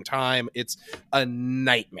the same time. It's a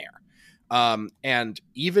nightmare. And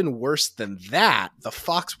even worse than that, the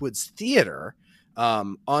Foxwoods Theater,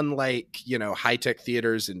 unlike, you know, high-tech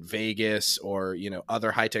theaters in Vegas or, you know,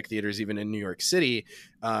 other high-tech theaters even in New York City,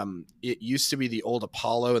 it used to be the old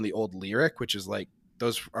Apollo and the old Lyric, which is like,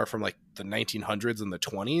 those are from like the 1900s and the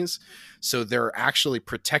 20s. So they're actually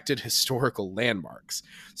protected historical landmarks.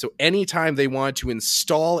 So anytime they wanted to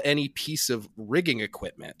install any piece of rigging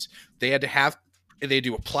equipment, they had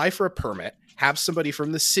to apply for a permit, have somebody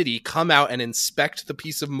from the city come out and inspect the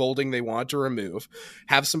piece of molding they want to remove,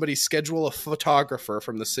 have somebody schedule a photographer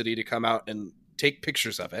from the city to come out and take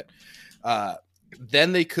pictures of it.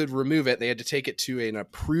 Then they could remove it. They had to take it to an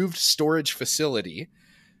approved storage facility.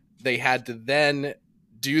 They had to then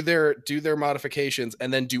do their modifications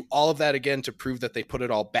and then do all of that again to prove that they put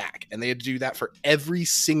it all back. And they had to do that for every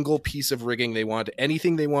single piece of rigging they wanted,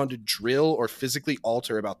 anything they wanted to drill or physically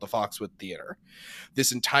alter about the Foxwood Theater.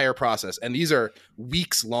 This entire process. And these are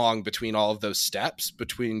weeks long between all of those steps,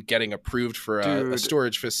 between getting approved for a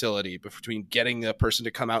storage facility, between getting a person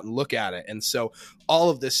to come out and look at it. And so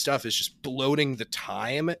all of this stuff is just bloating the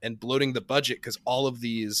time and bloating the budget, because all of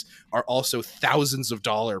these are also thousands of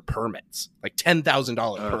dollar permits, like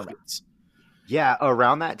 $10,000 permits. Yeah,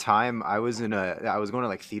 around that time, I was going to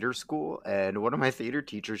like theater school, and one of my theater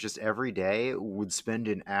teachers just every day would spend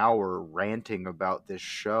an hour ranting about this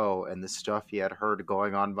show and the stuff he had heard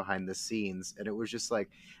going on behind the scenes. And it was just like,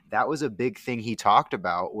 that was a big thing he talked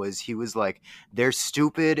about. He was like, they're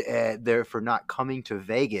stupid they're for not coming to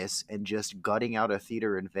Vegas and just gutting out a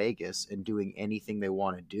theater in Vegas and doing anything they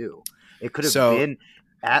want to do. It could have been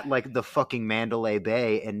at like the fucking Mandalay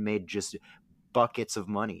Bay and made just buckets of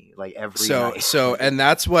money like every night. And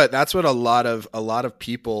that's what a lot of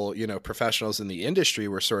people, you know, professionals in the industry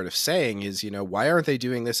were sort of saying is, you know, why aren't they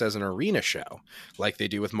doing this as an arena show like they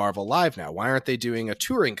do with Marvel Live now? Why aren't they doing a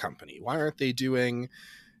touring company? Why aren't they doing,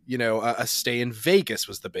 you know, a stay in Vegas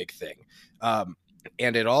was the big thing.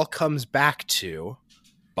 And it all comes back to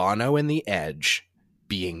Bono and the Edge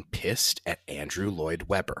being pissed at Andrew Lloyd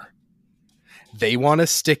Webber. They want to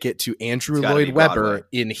stick it to Andrew Lloyd Webber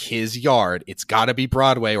in his yard. It's got to be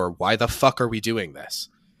Broadway, or why the fuck are we doing this?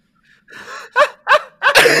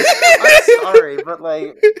 I'm sorry, but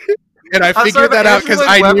like, and I figured that out because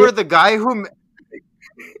I knew the guy who.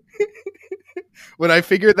 When I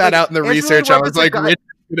figured that out in the research, I was like, Rich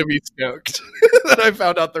is gonna be stoked that I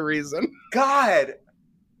found out the reason. God,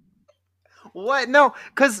 what? No,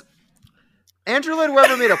 because Andrew Lloyd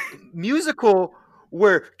Webber made a musical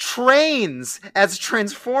where trains as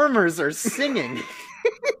Transformers are singing.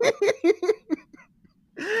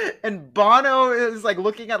 And Bono is like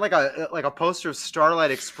looking at like a poster of Starlight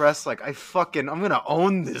Express like, I'm gonna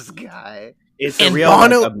own this guy. It's a real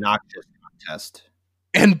obnoxious contest.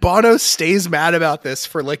 And Bono stays mad about this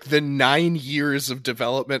for like the 9 years of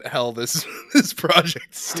development hell this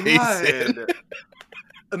project stays in.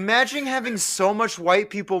 Imagine having so much white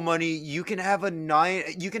people money, you can have like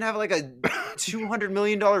a $200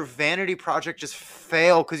 million vanity project just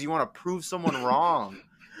fail because you want to prove someone wrong.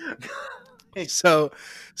 So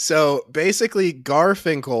basically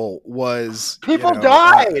Garfinkel was people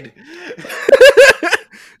died.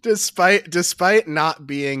 Despite not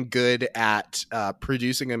being good at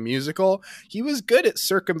producing a musical, he was good at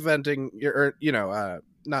circumventing, or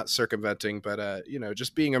not circumventing, but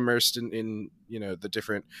just being immersed in the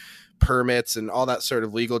different permits and all that sort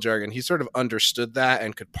of legal jargon. He sort of understood that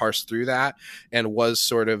and could parse through that, and was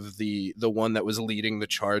sort of the one that was leading the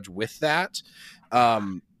charge with that.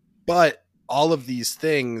 But all of these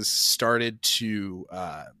things started to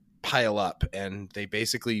pile up, and they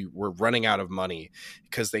basically were running out of money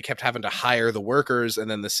because they kept having to hire the workers,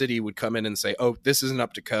 and then the city would come in and say, oh, this isn't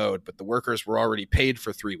up to code, but the workers were already paid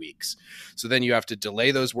for 3 weeks. So then you have to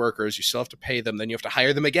delay those workers, you still have to pay them, then you have to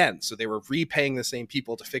hire them again. So they were repaying the same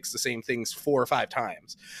people to fix the same things 4 or 5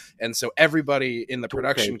 times. And so everybody in the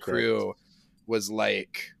production crew was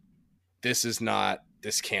like,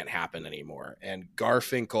 this can't happen anymore. And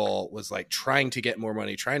Garfinkel was like trying to get more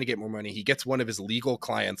money. He gets one of his legal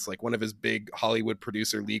clients, like one of his big Hollywood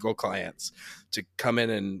producer legal clients, to come in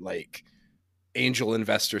and like angel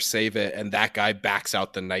investors save it, and that guy backs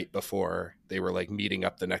out the night before they were like meeting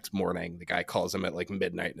up the next morning. The guy calls him at like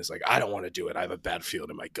midnight and is like, I don't want to do it. I have a bad feeling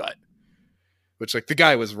in my gut. Which, like, the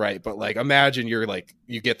guy was right, but like, imagine you're like,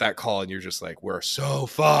 you get that call and you're just like, we're so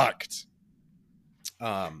fucked.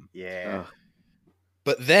 Yeah.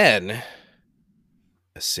 But then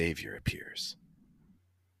a savior appears.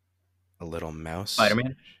 A little mouse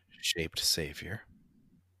Spider-Man? shaped savior.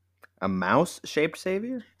 A mouse-shaped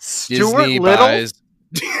savior? Stuart Little?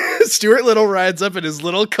 Stuart Little rides up in his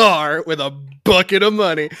little car with a bucket of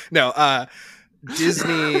money. No,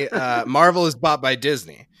 Disney, Marvel is bought by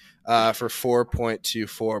Disney for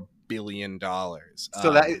 $4.24 billion.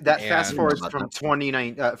 So that fast forwards from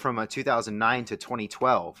 2009 to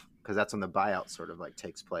 2012, because that's when the buyout sort of like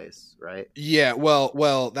takes place, right? Yeah,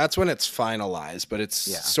 well, that's when it's finalized, but it's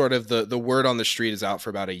sort of the word on the street is out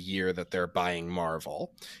for about a year that they're buying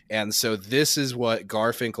Marvel. And so this is what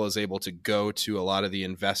Garfinkel is able to go to a lot of the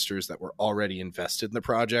investors that were already invested in the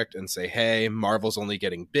project and say, hey, Marvel's only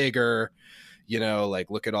getting bigger. You know,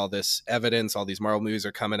 like, look at all this evidence. All these Marvel movies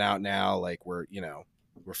are coming out now. Like, we're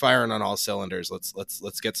firing on all cylinders.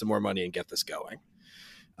 Let's get some more money and get this going.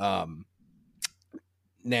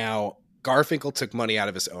 Now, Garfinkel took money out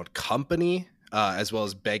of his own company, as well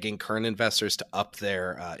as begging current investors to up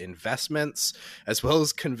their investments, as well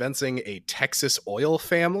as convincing a Texas oil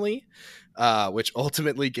family, which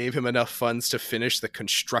ultimately gave him enough funds to finish the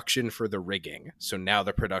construction for the rigging. So now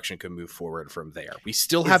the production can move forward from there. We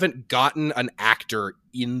still haven't gotten an actor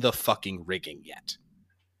in the fucking rigging yet.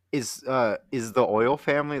 Is the oil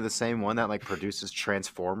family the same one that like produces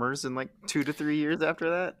Transformers in like 2 to 3 years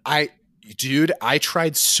after that? I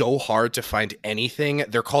tried so hard to find anything.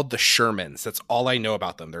 They're called the Shermans. That's all I know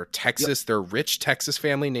about them. They're Texas. Yep. They're a rich Texas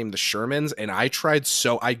family named the Shermans. And I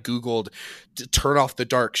Googled Turn Off the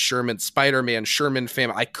Dark, Sherman, Spider-Man, Sherman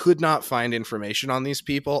family. I could not find information on these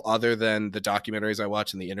people other than the documentaries I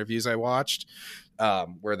watched and the interviews I watched,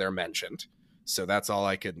 where they're mentioned. So that's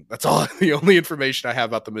the only information I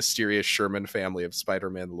have about the mysterious Sherman family of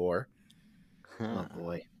Spider-Man lore. Oh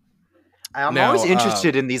boy. I'm always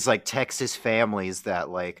interested in these like Texas families that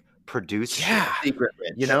like produce secret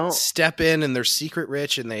rich. You know, step in and they're secret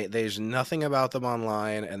rich, and there's nothing about them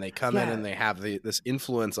online, and they come in and they have this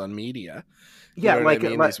influence on media. Yeah, like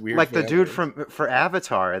the dude for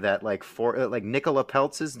Avatar that like Nicola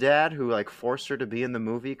Peltz's dad who like forced her to be in the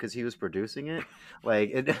movie because he was producing it.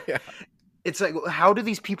 Like it's like, how do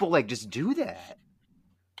these people like just do that?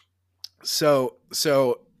 So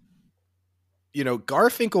you know,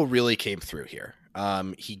 Garfinkel really came through here.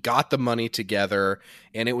 He got the money together,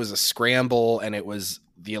 and it was a scramble, and it was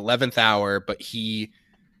the 11th hour, but he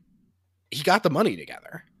got the money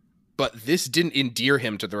together. But this didn't endear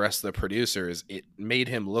him to the rest of the producers. It made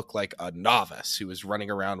him look like a novice who was running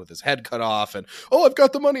around with his head cut off and, oh, I've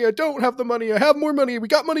got the money. I don't have the money. I have more money. We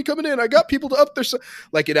got money coming in. I got people to up their...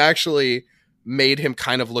 Like, it actually made him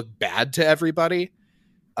kind of look bad to everybody.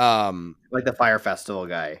 Like the Fire Festival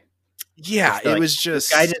guy. Yeah, it was just...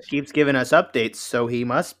 This guy just keeps giving us updates, so he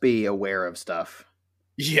must be aware of stuff.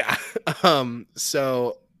 Yeah.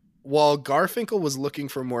 So while Garfinkel was looking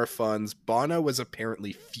for more funds, Bono was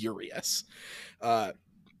apparently furious.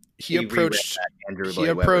 He approached... he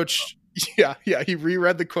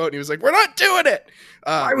reread the quote, and he was like, we're not doing it!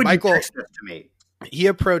 Why would you text this to me? He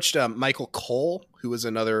approached Michael Cole, who was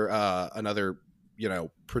another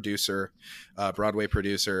producer, Broadway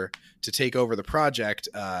producer, to take over the project.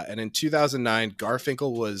 And in 2009,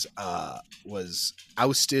 Garfinkel was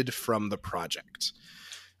ousted from the project.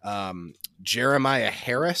 Jeremiah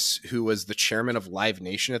Harris, who was the chairman of Live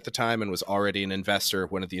Nation at the time and was already an investor,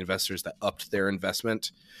 one of the investors that upped their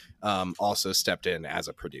investment, also stepped in as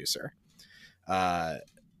a producer. Now,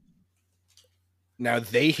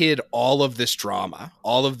 they hid all of this drama,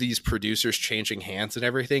 all of these producers changing hands and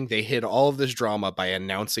everything. They hid all of this drama by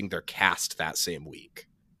announcing their cast that same week.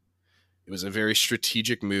 It was a very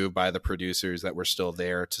strategic move by the producers that were still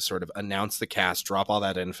there to sort of announce the cast, drop all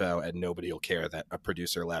that info, and nobody will care that a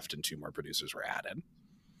producer left and 2 more producers were added.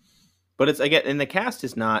 But it's, again, and the cast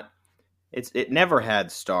is not, it never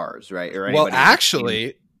had stars, right? Or well,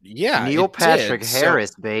 actually, yeah. Neil Patrick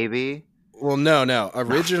Harris, baby. Well, no.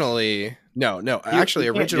 Originally... No. Actually,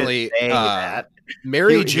 originally,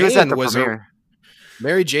 Mary Jane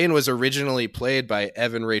was originally played by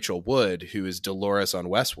Evan Rachel Wood, who is Dolores on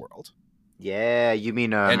Westworld. Yeah, you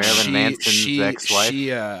mean Marilyn Manson's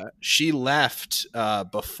ex-wife? She left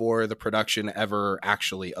before the production ever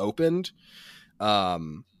actually opened.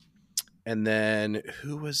 And then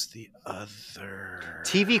who was the other?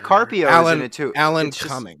 TV Carpio Alan, is in it too. Alan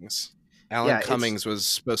Cummings. Alan Yeah, Cummings was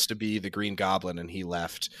supposed to be the Green Goblin, and he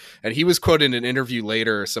left. And he was quoted in an interview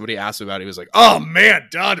later. Somebody asked him about it. He was like, "Oh man,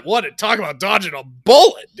 talk about dodging a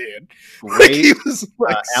bullet, dude!" Like, he Great was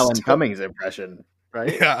like, Alan Cummings impression,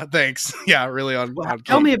 right? Yeah, thanks. Yeah, really on. Well, on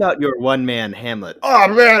tell key. me about your one-man Hamlet. Oh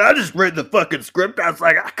man, I just read the fucking script. I was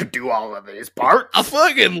like, I could do all of these parts. I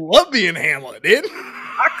fucking love being Hamlet, dude.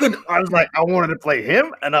 I was like, I wanted to play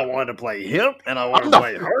him, and I wanted to play him, and I wanted I'm to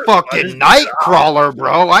play her. the fucking Nightcrawler,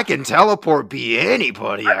 bro. I can teleport be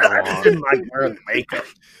anybody I I just want. didn't like wearing the makeup.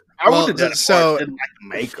 I Well, would have done it, so- I didn't like the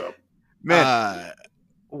makeup. Man,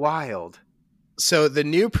 wild. So the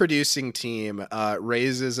new producing team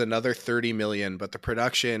raises another $30 million, but the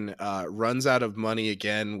production runs out of money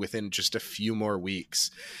again within just a few more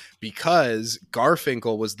weeks, because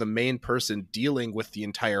Garfinkel was the main person dealing with the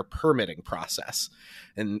entire permitting process,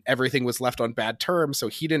 and everything was left on bad terms. So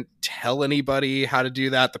he didn't tell anybody how to do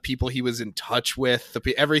that. The people he was in touch with,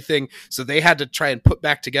 everything. So they had to try and put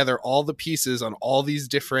back together all the pieces on all these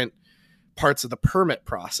different parts of the permit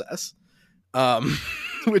process.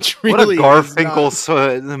 Which really What a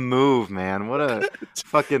Garfinkel the move, man. What a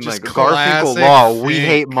fucking Just like Garfinkel classic law. We fake.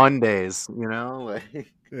 hate Mondays, you know?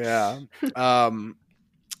 Like Yeah.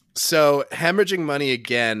 So hemorrhaging money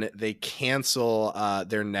again, they cancel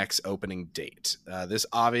their next opening date. This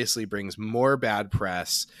obviously brings more bad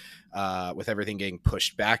press with everything getting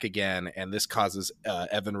pushed back again, and this causes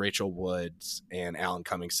Evan Rachel Woods and Alan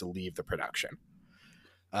Cummings to leave the production.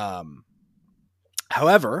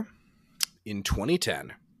 However, in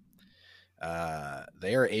 2010,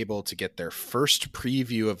 they are able to get their first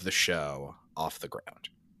preview of the show off the ground.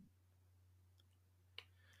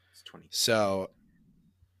 So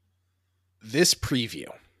this preview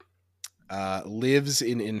lives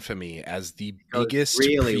in infamy as the biggest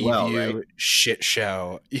really preview well, right? shit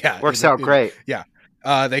show. Yeah, works out great. Yeah.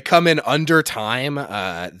 They come in under time.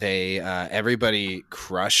 Everybody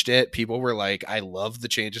crushed it. People were like, I love the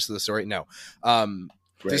changes to the story. No.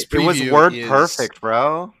 This It was preview word is- perfect,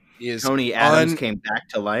 bro. Is Tony Adams came back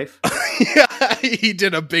to life. Yeah, he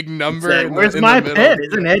did a big number. Said, in the- Where's in my the middle. pen?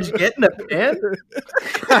 Isn't Edge getting a pen?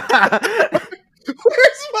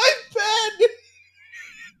 Where's my pen?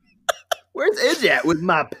 Where's Edge at with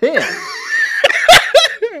my pen?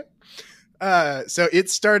 So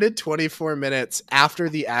it started 24 minutes after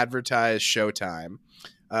the advertised showtime.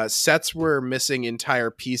 Sets were missing entire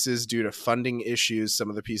pieces due to funding issues. Some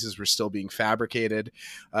of the pieces were still being fabricated.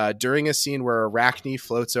 During a scene where Arachne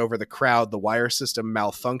floats over the crowd, the wire system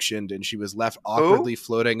malfunctioned and she was left awkwardly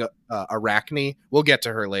floating. Arachne, we'll get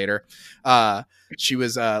to her later. She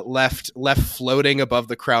was left floating above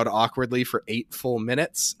the crowd awkwardly for 8 full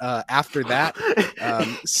minutes. After that,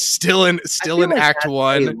 still in Act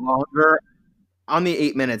 1. Longer, on the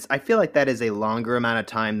 8 minutes, I feel like that is a longer amount of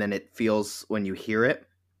time than it feels when you hear it.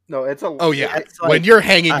 No, it's a Oh yeah, It's like when you're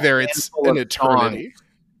hanging there, a it's handful an of eternity. songs.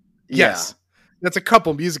 Yes, that's a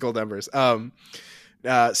couple musical numbers.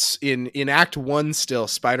 In Act 1, still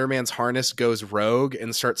Spider-Man's harness goes rogue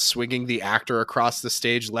and starts swinging the actor across the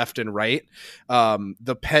stage left and right.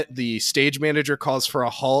 The stage manager calls for a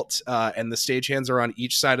halt, and the stagehands are on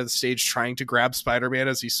each side of the stage trying to grab Spider-Man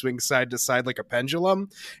as he swings side to side like a pendulum,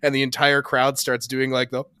 and the entire crowd starts doing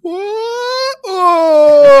like the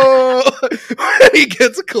when he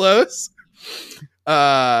gets close.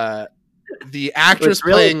 The actress Which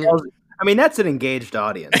really playing tells- I mean, that's an engaged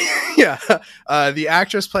audience. yeah, the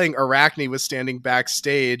actress playing Arachne was standing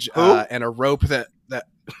backstage, and a rope that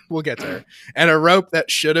we'll get to her, and a rope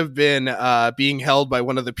that should have been being held by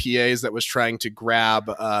one of the PAs that was trying to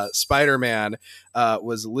grab Spider-Man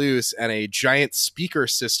was loose, and a giant speaker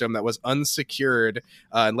system that was unsecured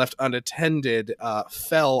and left unattended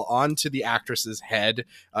fell onto the actress's head,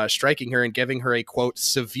 striking her and giving her a, quote,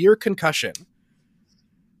 severe concussion.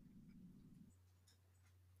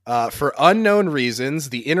 For unknown reasons,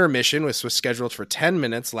 the intermission, which was scheduled for 10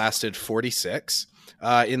 minutes, lasted 46.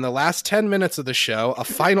 In the last 10 minutes of the show, a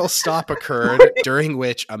final stop occurred during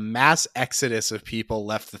which a mass exodus of people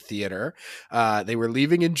left the theater. They were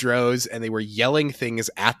leaving in droves, and they were yelling things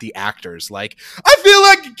at the actors like, I feel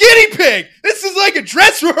like a guinea pig! This is like a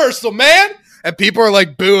dress rehearsal, man! And people are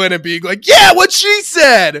like booing and being like, yeah, what she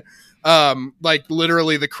said! Like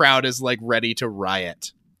literally the crowd is like ready to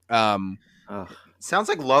riot. sounds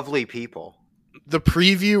like lovely people. The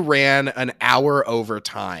preview ran an hour over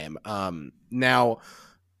time. Now,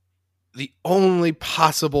 the only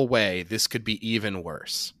possible way this could be even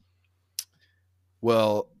worse.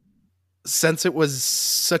 Well, since it was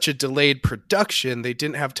such a delayed production, they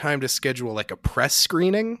didn't have time to schedule like a press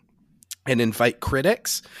screening. and invite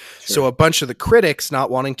critics. So a bunch of the critics,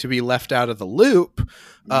 not wanting to be left out of the loop,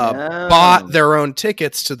 bought their own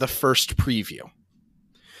tickets to the first preview.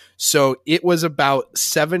 So it was about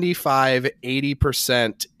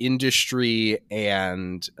 75-80% industry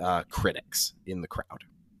and critics in the crowd.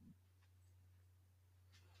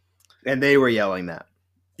 And they were yelling that.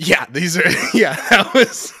 Yeah, that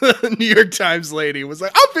was the New York Times lady was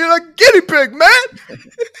like, I'm feeling like a guinea pig, man.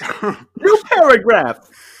 New paragraph.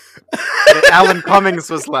 And Alan Cummings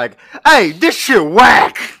was like, hey, this shit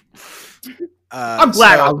whack. I'm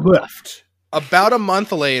glad I left. About a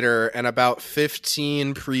month later and about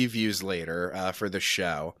 15 previews later for the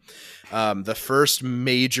show, the first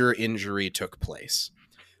major injury took place.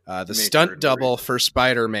 The stunt double for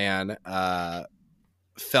Spider-Man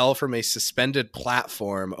fell from a suspended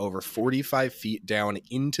platform over 45 feet down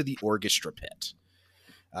into the orchestra pit.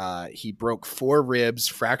 He broke 4 ribs,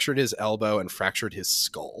 fractured his elbow, and fractured his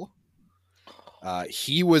skull.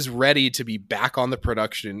 He was ready to be back on the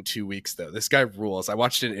production in 2 weeks, though. This guy rules. I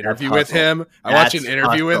watched an interview with him.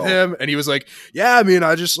 And he was like, yeah, I mean,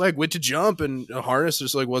 I just like went to jump and a harness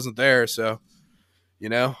just like wasn't there. So, you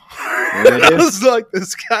know, I was like,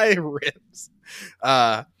 this guy rips.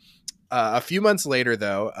 A few months later,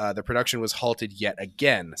 though, the production was halted yet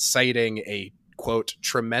again, citing a, quote,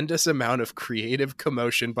 tremendous amount of creative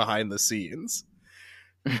commotion behind the scenes.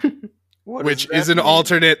 Which is an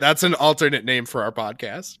alternate. That's an alternate name for our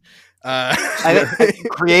podcast. I think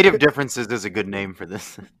creative differences is a good name for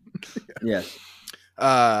this. Yes.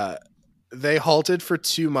 They halted for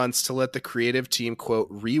 2 months to let the creative team,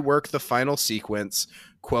 quote, rework the final sequence,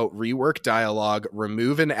 quote, rework dialogue,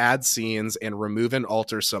 remove and add scenes, and remove and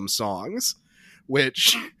alter some songs.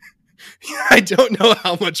 Which I don't know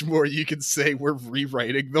how much more you can say. We're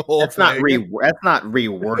rewriting the whole thing. That's not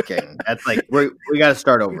reworking. That's like we got to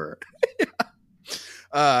start over.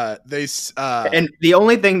 And the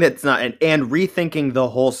only thing that's not and rethinking the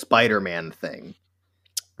whole Spider-Man thing.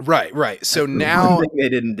 Right. So that's now they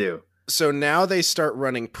didn't do. So now they start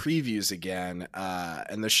running previews again,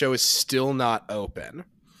 and the show is still not open.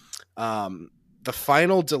 The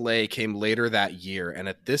final delay came later that year, and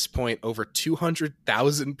at this point, over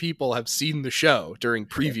 200,000 people have seen the show during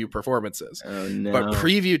preview performances. Oh, no. But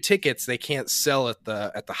preview tickets they can't sell at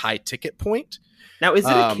the high ticket point. Now, is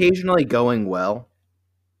it occasionally going well?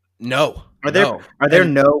 No. Are there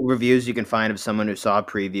no reviews you can find of someone who saw a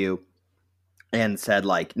preview and said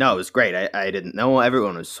like, no, it was great. I didn't know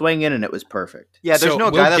everyone was swinging and it was perfect. Yeah, there's no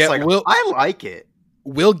guy that's like, I like it.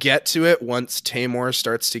 We'll get to it once Tamor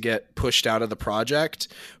starts to get pushed out of the project.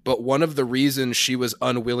 But one of the reasons she was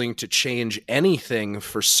unwilling to change anything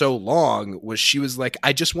for so long was she was like,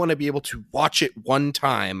 I just want to be able to watch it one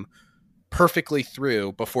time perfectly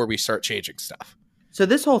through before we start changing stuff. So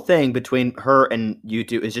this whole thing between her and you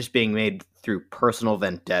two is just being made through personal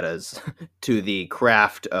vendettas to the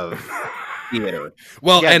craft of theater.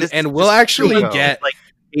 Well, yeah, and we'll actually get like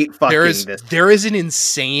there is an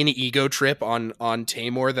insane ego trip on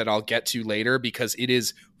Tamor that I'll get to later because it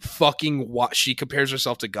is fucking she compares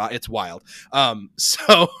herself to God. It's wild.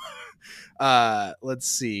 So let's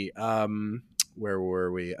see. Where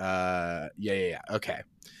were we? Yeah. Okay.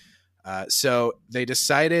 So they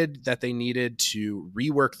decided that they needed to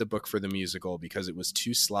rework the book for the musical because it was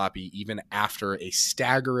too sloppy, even after a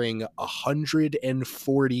staggering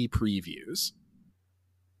 140 previews.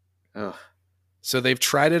 Ugh. So they've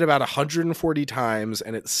tried it about 140 times,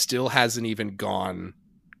 and it still hasn't even gone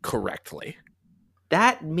correctly.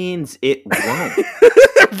 That means it won't.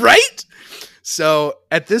 Right? So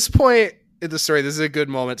at this point in the story, this is a good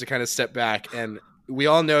moment to kind of step back, and we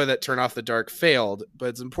all know that Turn Off the Dark failed, but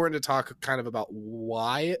it's important to talk kind of about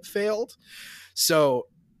why it failed. So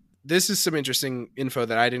this is some interesting info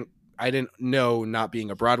that I didn't know, not being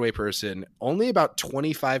a Broadway person. Only about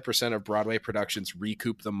 25% of Broadway productions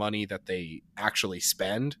recoup the money that they actually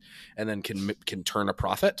spend and then can turn a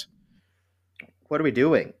profit. What are we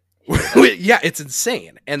doing? Yeah, it's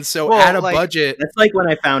insane. And so at a budget... That's like when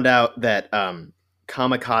I found out that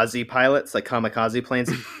kamikaze pilots, like kamikaze planes,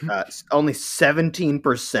 only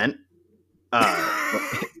 17%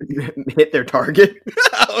 hit their target.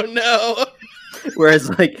 Oh, no. Whereas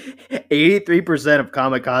like 83% of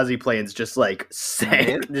kamikaze planes just like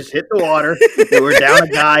sank, just hit the water. They were down a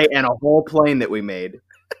guy and a whole plane that we made.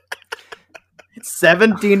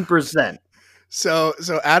 17%. So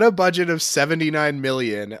at a budget of $79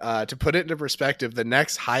 million, to put it into perspective, the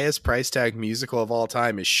next highest price tag musical of all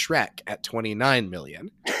time is Shrek at $29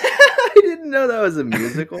 million. I didn't know that was a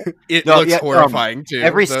musical. It looks horrifying too.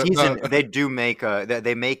 Every season they do make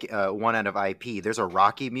one out of IP. There's a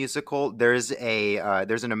Rocky musical. There's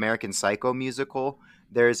an American Psycho musical.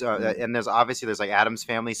 There's and there's like Addams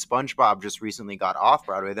Family. SpongeBob just recently got off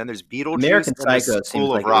Broadway. Then there's Beetlejuice. American and the Psycho seems School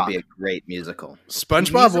like of it would Rock. be a great musical.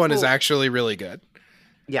 SpongeBob one is Musical- actually really good.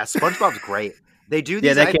 Yeah, SpongeBob's great. They do these.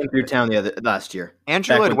 Yeah, that came through town last year.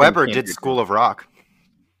 Andrew Back Lloyd when Webber things came did through School town. of Rock.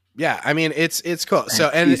 Yeah, I mean it's cool. So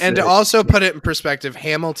and to also put it in perspective,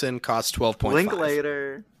 Hamilton cost $12.5.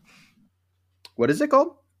 Linklater. What is it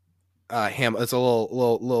called? It's a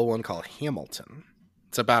little one called Hamilton.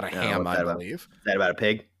 It's about a ham, what's I that about? believe. Is that about a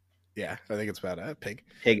pig? Yeah, I think it's about a pig.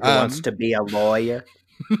 Pig who wants to be a lawyer.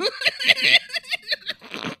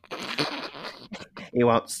 He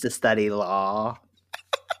wants to study law.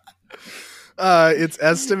 It's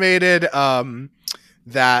estimated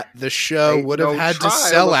that the show would have had to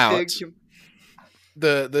sell out.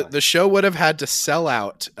 The show would have had to sell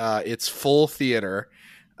out its full theater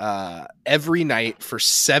every night for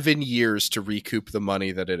 7 years to recoup the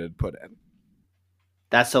money that it had put in.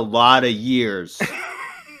 That's a lot of years.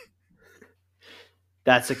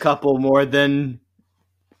 That's a couple more than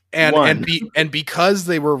one. and because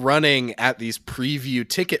they were running at these preview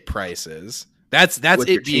ticket prices, that's Which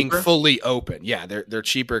are it being cheaper? fully open. Yeah, they're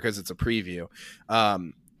cheaper because it's a preview.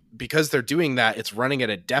 Because they're doing that, it's running at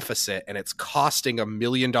a deficit, and it's costing $1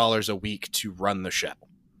 million a week to run the show.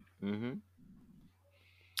 Mm-hmm.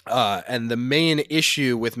 And the main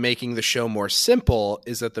issue with making the show more simple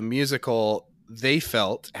is that the musical, they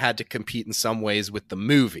felt, had to compete in some ways with the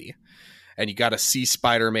movie. And you got to see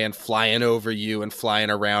Spider-Man flying over you and flying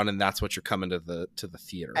around, and that's what you're coming to the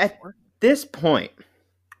theater At for. this point,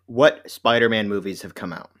 what Spider-Man movies have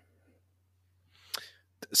come out?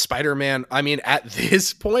 Spider-Man, I mean, at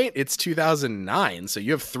this point, it's 2009, so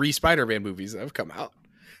you have 3 Spider-Man movies that have come out.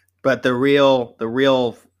 But the real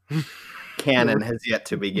canon has yet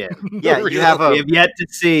to begin. Yeah, you have We have yet to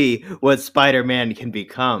see what Spider-Man can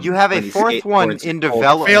become. You have a when he fourth one skateboards in and holds-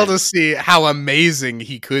 development. Fail to see how amazing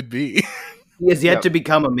he could be. He has yet Yep. to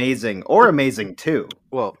become amazing or amazing too.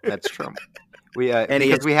 Well, that's true. We And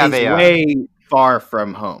because we have he's a way far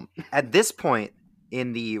from home. at this point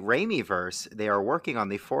in the Raimi verse, they are working on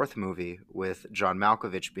the 4th movie with John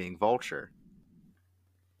Malkovich being Vulture.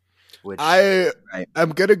 Which I'm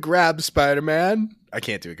Right. gonna grab Spider-Man. I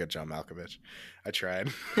can't do a good John Malkovich. I tried.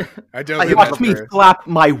 I don't. I think watch that's Me fair. flap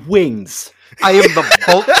my wings. I am the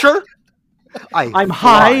Vulture. I'm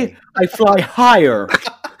high. I fly higher.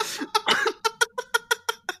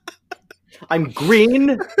 I'm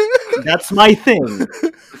green. That's my thing.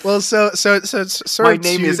 Well, so sort My of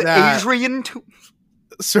name to is that, Adrian.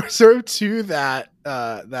 sort of to that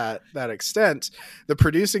extent, the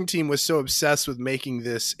producing team was so obsessed with making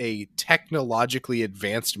this a technologically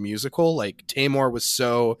advanced musical. Like Tamor was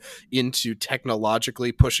so into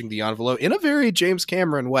technologically pushing the envelope in a very James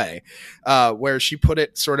Cameron way, where she put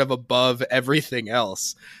it sort of above everything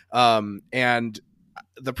else. And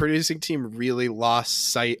the producing team really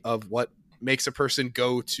lost sight of what makes a person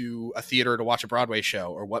go to a theater to watch a Broadway show,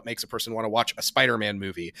 or what makes a person want to watch a Spider-Man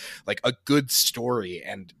movie, like a good story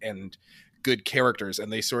and good characters.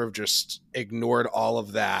 And they sort of just ignored all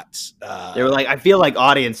of that. They were like, I feel like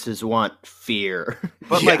audiences want fear.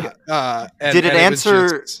 But yeah, like, and- did it and was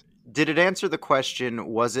answer? just- Did it answer the question?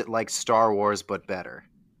 Was it like Star Wars but better?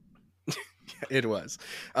 it was,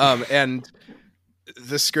 and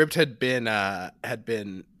the script had been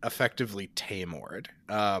effectively Tamored,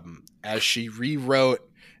 as she rewrote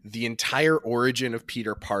the entire origin of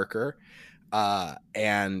Peter Parker,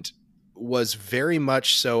 and was very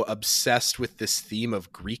much so obsessed with this theme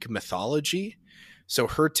of Greek mythology. So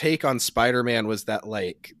her take on Spider-Man was that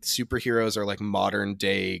like superheroes are like modern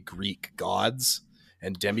day Greek gods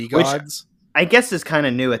and demigods. I guess is kind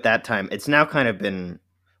of new at that time. It's now kind of been.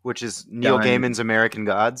 Which is Neil Done. Gaiman's American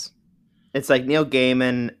Gods. It's like Neil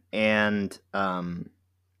Gaiman and I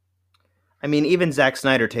mean, even Zack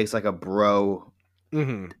Snyder takes like a bro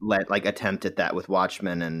like attempt at that with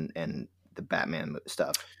Watchmen and the Batman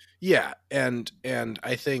stuff Yeah, and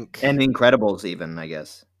I think and The Incredibles even, I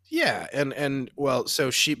guess. yeah, and well, so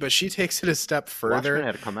she takes it a step Watchmen further,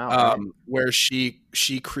 had to come out. Right? where she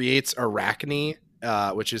creates Arachne,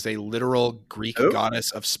 which is a literal Greek Who? goddess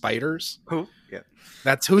of spiders. Who? Yeah.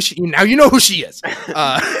 That's who she. Now you know who she is.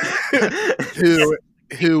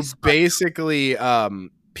 Who basically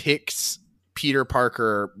picks Peter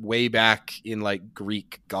Parker way back in like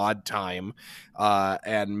Greek god time,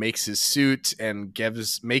 and makes his suit and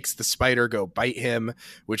makes the spider go bite him,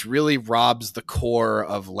 which really robs the core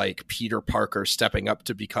of like Peter Parker stepping up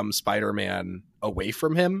to become Spider-Man away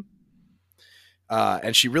from him.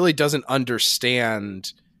 And she really doesn't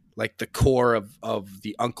understand like the core of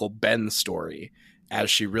the Uncle Ben story,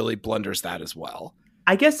 as she really blunders that as well.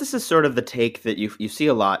 I guess this is sort of the take that you see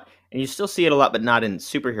a lot, and you still see it a lot, but not in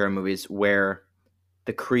superhero movies, where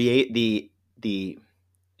the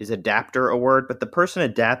is adapter a word, but the person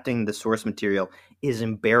adapting the source material is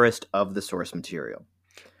embarrassed of the source material,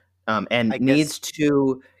 and needs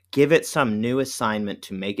to give it some new assignment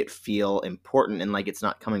to make it feel important and like it's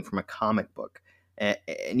not coming from a comic book.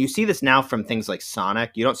 And you see this now from things like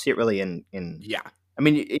Sonic. You don't see it really in Yeah. I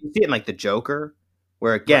mean, you see it in like the Joker,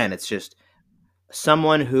 where again, it's just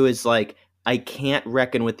someone who is like, I can't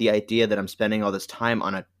reckon with the idea that I'm spending all this time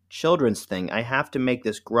on a children's thing. I have to make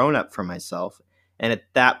this grown up for myself. And at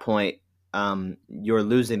that point, you're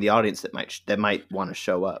losing the audience that might want to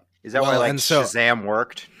show up. Is that why Shazam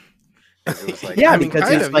worked? It was like, yeah,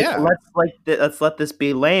 because it's like, let's let this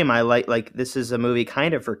be lame. I like this is a movie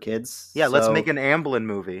kind of for kids. Yeah, let's make an Amblin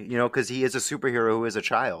movie, because he is a superhero who is a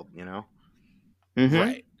child, Mm-hmm.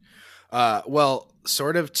 Right. Well,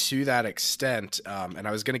 sort of to that extent, and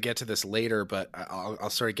I was going to get to this later, but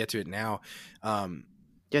I'll sort of get to it now.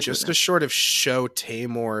 Just to sort of show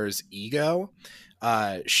Taymor's ego,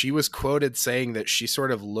 she was quoted saying that she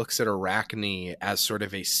sort of looks at Arachne as sort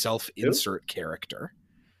of a self-insert character.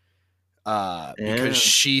 Because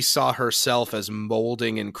she saw herself as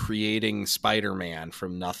molding and creating Spider-Man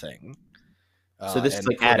from nothing. So this is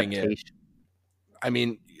like adaptation. I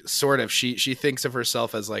mean, sort of. She thinks of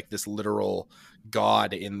herself as like this literal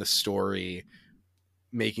god in the story,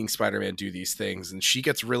 making Spider-Man do these things, and she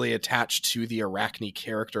gets really attached to the Arachne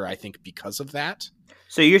character, I think, because of that.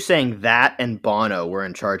 So you're saying that and Bono were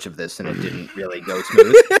in charge of this, and it didn't really go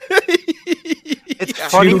smooth? It's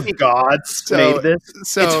funny. Two gods made this.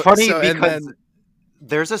 It's funny because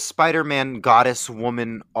there's a Spider-Man goddess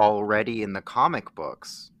woman already in the comic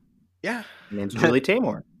books. Yeah. Her name's Julie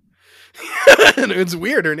Taymor. And it's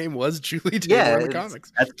weird. Her name was Julie Taymor in the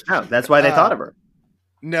comics. That's why they thought of her.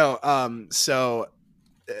 No. So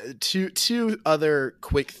two other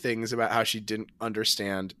quick things about how she didn't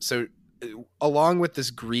understand. So along with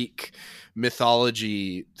this Greek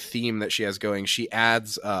mythology theme that she has going, she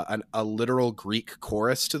adds a literal Greek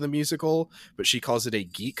chorus to the musical, but she calls it a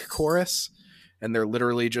geek chorus. And they're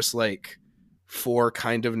literally just like four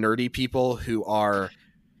kind of nerdy people who are,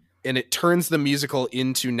 and it turns the musical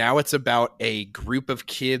into, now it's about a group of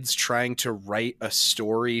kids trying to write a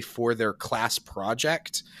story for their class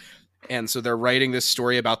project. And so they're writing this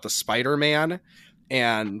story about the Spider-Man,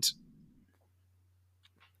 and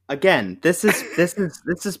again, this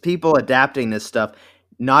is people adapting this stuff,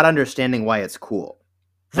 not understanding why it's cool.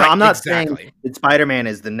 Now, I'm not saying that Spider-Man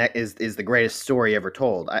is the greatest story ever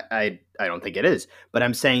told. I don't think it is, but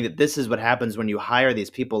I'm saying that this is what happens when you hire these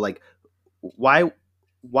people. Like,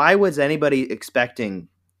 why was anybody expecting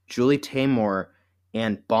Julie Taymor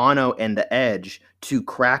and Bono and The Edge to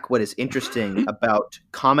crack what is interesting about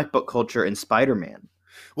comic book culture and Spider-Man?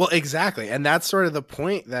 Well, exactly. And that's sort of the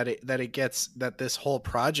point that this whole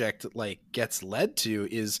project like gets led to,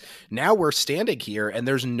 is now we're standing here and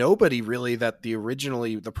there's nobody really that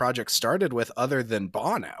the project started with other than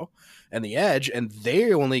Bono and The Edge, and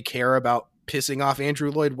they only care about pissing off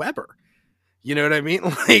Andrew Lloyd Webber. You know what I mean?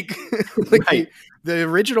 Like right. the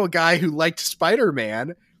original guy who liked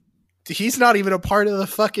Spider-Man, he's not even a part of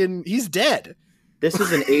he's dead. This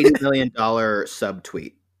is an $80 million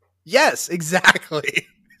subtweet. Yes, exactly.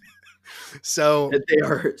 So that they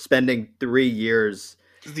are spending 3 years.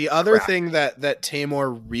 The other thing that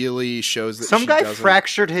Taymor really shows that some guy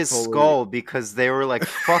fractured his skull because they were like,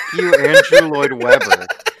 "Fuck you, Andrew Lloyd Webber."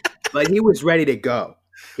 But he was ready to go.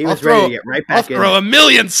 He was ready to get right back in. I'll throw a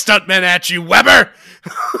million stuntmen at you, Webber.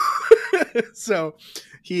 So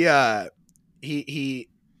he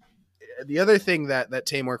the other thing that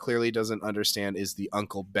Taymor clearly doesn't understand is the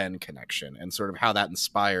Uncle Ben connection and sort of how that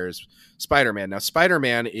inspires Spider-Man. Now,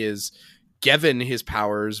 Spider-Man is given his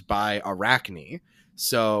powers by Arachne.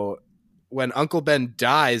 So when Uncle Ben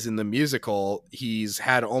dies in the musical, he's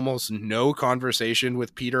had almost no conversation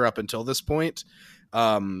with Peter up until this point.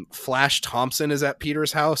 Flash Thompson is at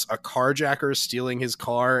Peter's house. A carjacker is stealing his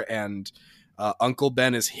car, and Uncle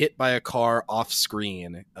Ben is hit by a car off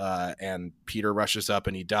screen, and Peter rushes up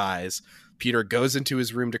and he dies. Peter goes into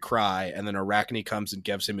his room to cry, and then Arachne comes and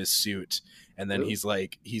gives him his suit. And then he's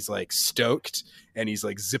like stoked, and he's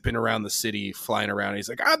like zipping around the city, flying around. And he's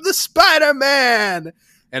like, "I'm the Spider-Man!"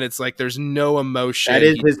 And it's like, there's no emotion. That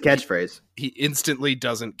is his catchphrase. He instantly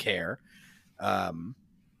doesn't care.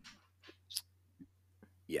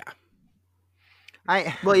 Yeah.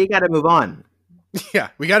 Well, you got to move on. Yeah,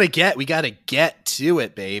 we gotta get to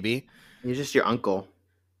it, baby. He's just your uncle.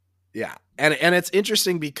 Yeah, and it's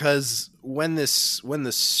interesting because when the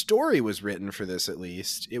story was written for this, at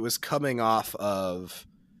least, it was coming off of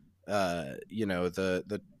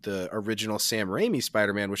the original Sam Raimi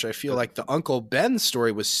Spider-Man, which I feel like the Uncle Ben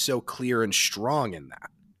story was so clear and strong in that.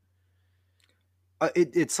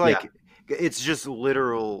 It's like it's just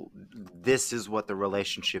literal. This is what the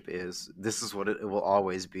relationship is. This is what it will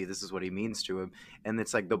always be. This is what he means to him, and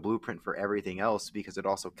it's like the blueprint for everything else because it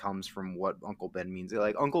also comes from what Uncle Ben means.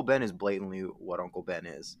 Like Uncle Ben is blatantly what Uncle Ben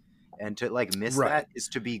is, and to like miss that is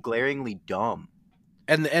to be glaringly dumb.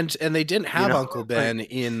 And they didn't have Uncle Ben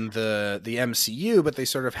in the MCU, but they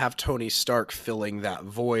sort of have Tony Stark filling that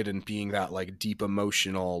void and being that like deep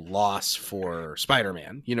emotional loss for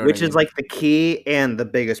Spider-Man. You know, which is like the key and the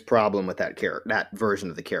biggest problem with that version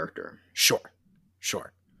of the character. Sure.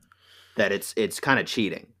 That it's kind of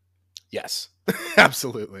cheating. Yes,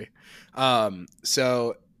 absolutely.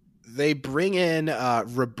 So they bring in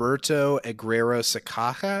Roberto Aguero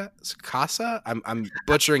Sacasa. I'm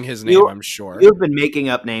butchering his name, I'm sure. You've been making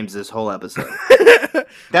up names this whole episode.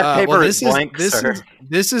 That paper is blank, sir.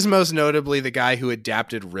 This is most notably the guy who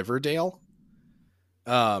adapted Riverdale.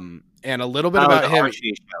 And a little bit about him.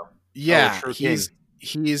 Yeah, he's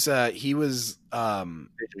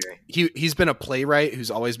been a playwright who's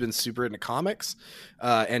always been super into comics,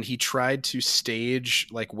 and he tried to stage,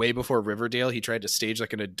 like way before Riverdale, he tried to stage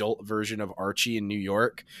like an adult version of Archie in New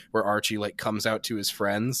York, where Archie like comes out to his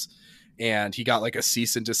friends, and he got like a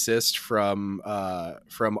cease and desist from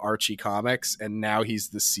Archie Comics, and now he's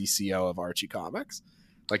the CCO of Archie Comics.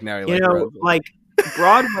 Like now he like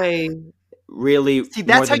Broadway really see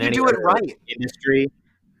that's how you do it right. Industry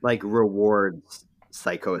like rewards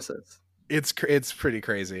psychosis. It's pretty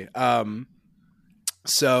crazy.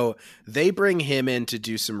 So they bring him in to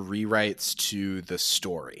do some rewrites to the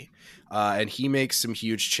story, and he makes some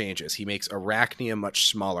huge changes. He makes Arachne a much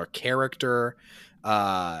smaller character.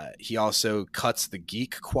 He also cuts the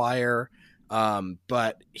geek choir,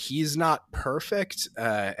 but he's not perfect,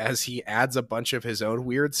 as he adds a bunch of his own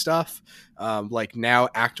weird stuff. Like now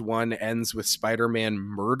Act 1 ends with Spider-Man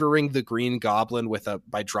murdering the Green Goblin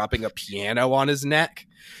by dropping a piano on his neck.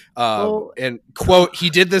 And quote, he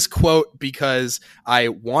did this quote because I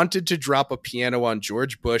wanted to drop a piano on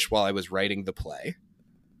George Bush while I was writing the play.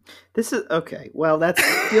 This is okay. Well, that's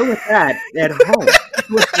deal with that at home. Deal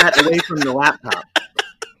with that away from the laptop.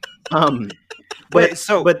 Go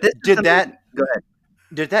ahead.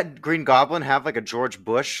 Did that Green Goblin have like a George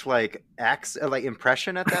Bush like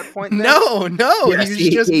impression at that point? Then? No. Yes,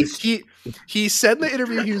 He said in the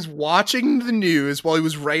interview he was watching the news while he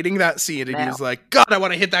was writing that scene, and he was like, "God, I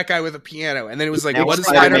want to hit that guy with a piano." And then it was like, "What does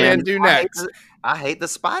Spider-Man do next?" I hate the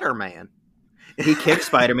Spider-Man. He kicked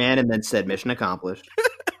Spider-Man and then said, "Mission accomplished."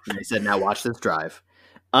 And he said, "Now watch this drive."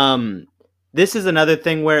 This is another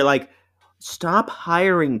thing where like, stop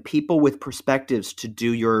hiring people with perspectives to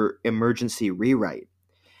do your emergency rewrite.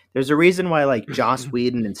 There's a reason why like Joss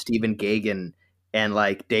Whedon and Stephen Gaghan and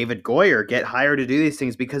like David Goyer get hired to do these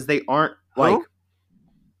things because they aren't like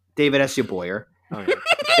David S. Boyer. Oh, yeah.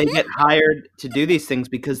 They get hired to do these things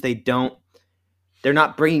because they're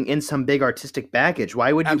not bringing in some big artistic baggage.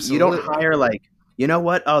 Why would you don't hire like, you know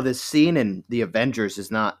what? Oh, this scene in the Avengers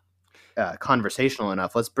is not conversational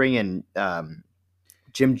enough. Let's bring in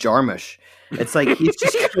Jim Jarmusch. It's like he's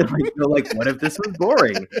just gonna like go like, what if this was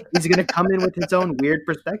boring? He's gonna come in with his own weird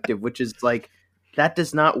perspective, which is like that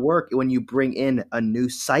does not work when you bring in a new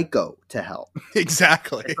psycho to help.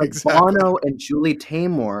 Exactly. It's like Bono and Julie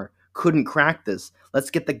Taymor couldn't crack this. Let's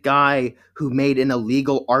get the guy who made an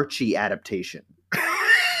illegal Archie adaptation.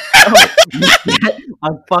 A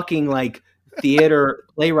fucking like theater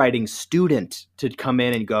playwriting student to come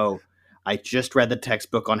in and go, I just read the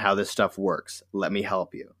textbook on how this stuff works. Let me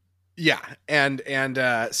help you. Yeah, and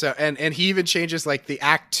he even changes like the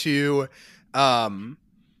Act 2.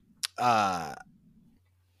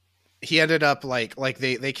 He ended up like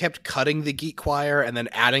they kept cutting the geek choir and then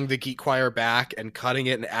adding the geek choir back and cutting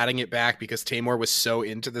it and adding it back because Taymor was so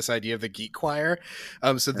into this idea of the geek choir.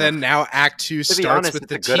 So then now Act 2 starts with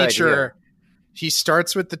the teacher. He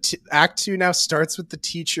starts with Act 2 now starts with the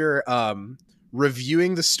teacher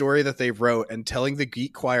reviewing the story that they wrote and telling the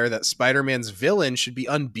geek choir that Spider-Man's villain should be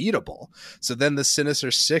unbeatable. So then the Sinister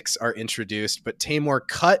Six are introduced, but Taymor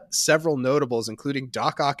cut several notables, including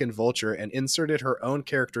Doc Ock and Vulture, and inserted her own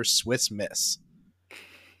character, Swiss Miss,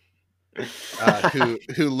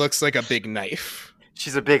 who looks like a big knife.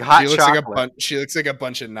 She's a big hot chocolate. She looks like a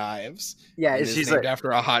bunch of knives. Yeah, she's named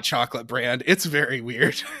after a hot chocolate brand. It's very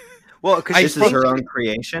weird. Well, because this is her own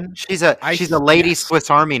creation. She's a lady Swiss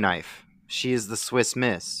Army knife. She is the Swiss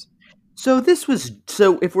Miss. So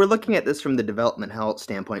if we're looking at this from the development hell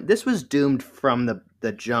standpoint, this was doomed from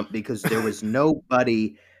the jump because there was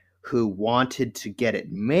nobody who wanted to get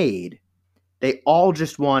it made they all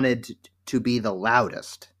just wanted to be the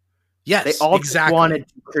loudest. Yes, They all exactly. just wanted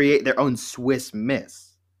to create their own Swiss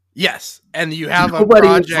Miss. Yes, and you have Nobody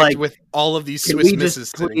a was project like, with all of these "Can Swiss we just misses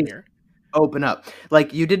sitting please here. open up?"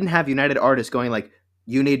 Like, you didn't have United Artists going like,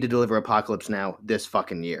 "You need to deliver Apocalypse Now this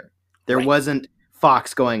fucking year." There Right. wasn't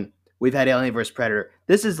Fox going, "We've had Alien vs. Predator."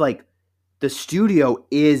 This is like, the studio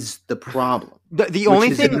is the problem. The only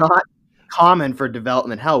which thing is not common for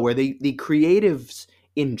development hell, where the creatives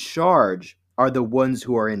in charge are the ones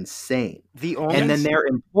who are insane. the only And then Yes. their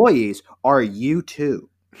employees are you too.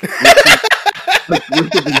 Which is a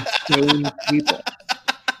group of insane people.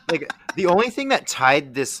 like the only thing that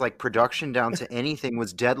tied this like production down to anything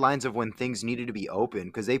was deadlines of when things needed to be open,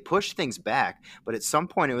 because they pushed things back, but at some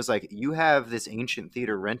point it was like, you have this ancient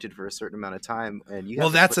theater rented for a certain amount of time, and you have Well,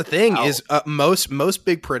 to that's put the this thing out. is most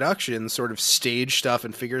big productions sort of stage stuff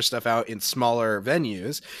and figure stuff out in smaller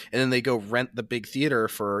venues, and then they go rent the big theater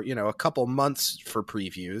for, you know, a couple months for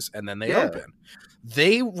previews, and then they Yeah. open.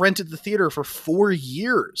 They rented the theater for 4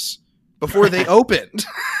 years before they opened.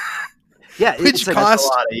 Yeah, Which it's like, cost a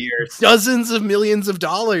lot of years. dozens of millions of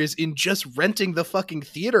dollars in just renting the fucking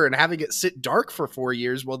theater and having it sit dark for 4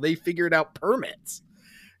 years while they figured out permits.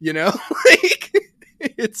 You know, like,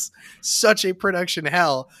 it's such a production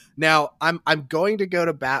hell. Now, I'm going to go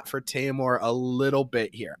to bat for Tamor a little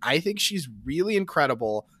bit here. I think she's really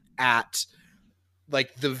incredible at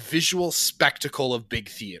like the visual spectacle of big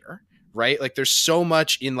theater. Right? Like, there's so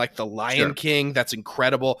much in like The Lion King that's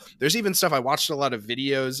incredible. There's even stuff, I watched a lot of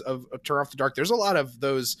videos of Turn Off the Dark. There's a lot of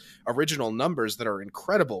those original numbers that are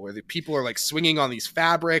incredible, where the people are like swinging on these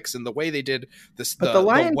fabrics, and the way they did this, But the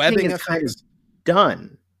Lion webbing King is kind of effects.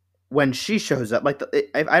 done when she shows up. Like,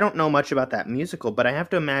 I don't know much about that musical, but I have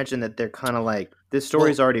to imagine that they're kind of like, this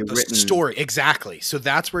story's already the written. Story, exactly. So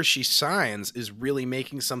that's where she shines, is really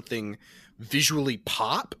making something visually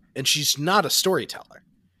pop, and she's not a storyteller.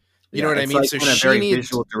 You know what I mean? Like So when a she very needs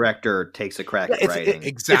visual director takes a crack at writing.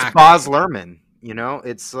 exactly. it's Baz Luhrmann. You know,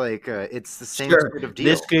 it's like it's the same sort of deal.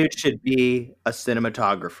 This dude should be a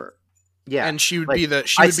cinematographer. Yeah, and she would like, be the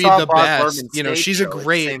I saw the Baz best. Luhrmann's You know, stage she's a show, it's the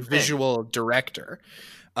great same thing. visual director,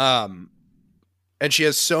 and she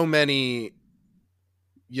has so many.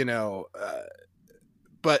 You know,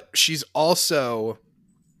 but she's also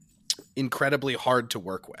incredibly hard to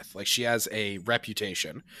work with. Like, she has a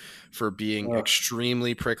reputation for being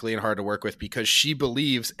extremely prickly and hard to work with, because she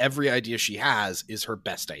believes every idea she has is her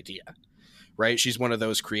best idea. Right? She's one of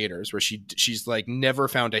those creators where she's like never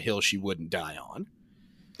found a hill she wouldn't die on.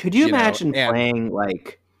 Could you know, imagine and- playing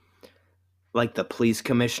like the police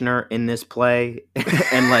commissioner in this play,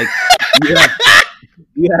 and like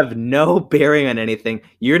you have no bearing on anything.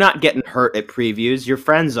 You're not getting hurt at previews. Your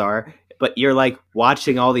friends are, but you're like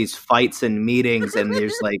watching all these fights and meetings, and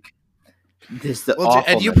there's like this.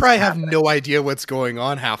 And you probably have no idea what's going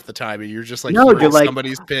on half the time, and you're just like, No, you're like,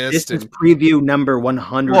 somebody's pissed. This is preview number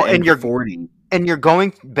 140. And you're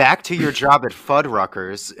going back to your job at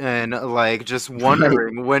Fuddruckers and like just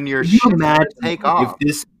wondering when your Can you shit's gonna imagine take off.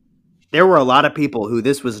 if there were a lot of people who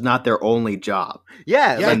this was not their only job.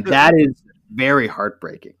 Yeah, Yeah, like And that is very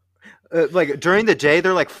heartbreaking. like during the day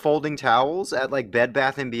they're like folding towels at like Bed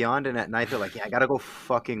Bath and Beyond, and at night they're like, yeah, I gotta go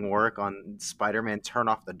fucking work on Spider-Man Turn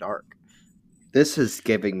Off the Dark. This is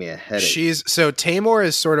giving me a headache. So Tamor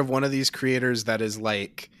is sort of one of these creators that is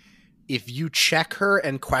like, if you check her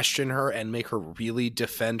and question her and make her really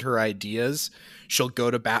defend her ideas, she'll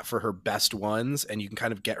go to bat for her best ones, and you can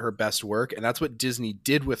kind of get her best work. And that's what Disney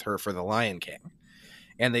did with her for The Lion King.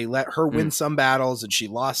 And they let her win some battles, and she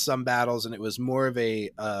lost some battles, and it was more of a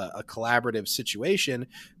collaborative situation,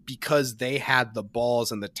 because they had the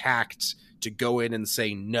balls and the tact to go in and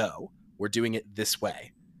say, no, we're doing it this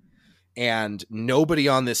way. And nobody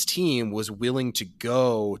on this team was willing to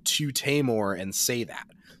go to Tamor and say that,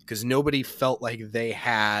 because nobody felt like they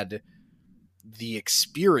had the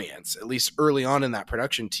experience, at least early on in that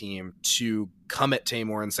production team, to come at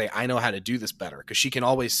Tamor and say, I know how to do this better. Because she can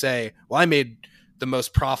always say, well, I made the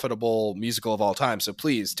most profitable musical of all time, so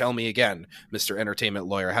please tell me again, Mr. Entertainment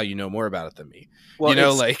Lawyer, how you know more about it than me. Well, you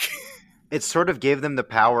know, like... It sort of gave them the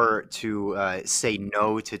power to say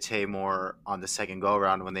no to Tamor on the second go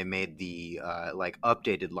around when they made the like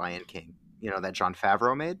updated Lion King, you know, that Jon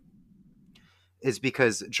Favreau made. Is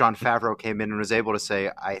because Jon Favreau came in and was able to say,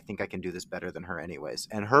 I think I can do this better than her anyways.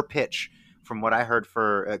 And her pitch, from what I heard,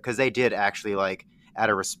 for because they did actually, like, out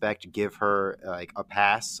of respect, give her like a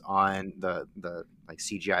pass on the like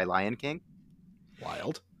CGI Lion King.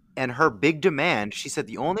 Wild. And her big demand, she said,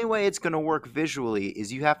 the only way it's going to work visually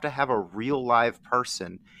is you have to have a real live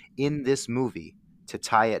person in this movie to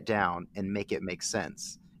tie it down and make it make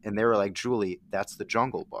sense. And they were like, Julie, that's the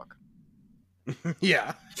Jungle Book.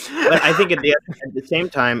 Yeah. But I think at the same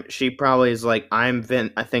time, she probably is like, I'm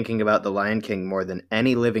thinking about The Lion King more than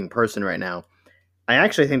any living person right now. I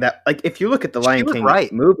actually think that, like, if you look at the She Lion was King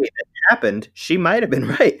right. movie that happened, she might have been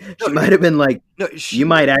right. No, She might have been like, No, you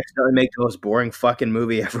might accidentally make the most boring fucking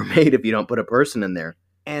movie ever made if you don't put a person in there.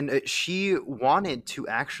 and she wanted to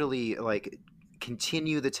actually like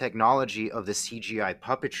continue the technology of the CGI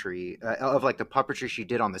puppetry of like the puppetry she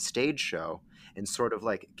did on the stage show, and sort of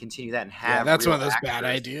like continue that and have Yeah, that's real one of those bad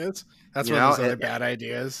actors, ideas. That's you one of know, those other bad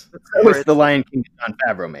ideas. That where was The it's Lion King that Jon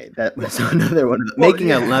Favreau made. That was another one of the, Well, making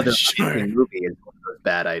yeah, another sure. Lion King movie is one of those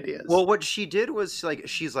bad ideas. well, what she did was like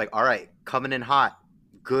she's like, all right, coming in hot,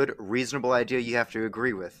 good, reasonable idea you have to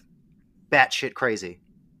agree with, batshit crazy.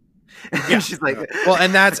 Yeah. She's like, Well,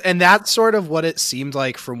 and that's sort of what it seemed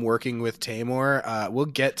like from working with Tamor. We'll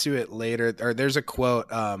get to it later. Or there's a quote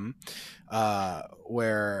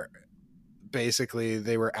where basically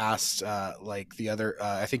they were asked, like the other,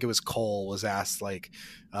 I think it was Cole was asked, like,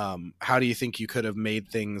 how do you think you could have made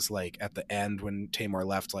things like at the end when Tamor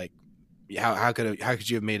left, like, how could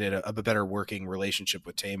you have made it a better working relationship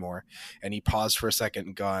with Tamor? And he paused for a second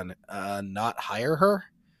and gone, not hire her.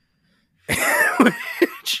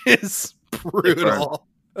 Which is brutal.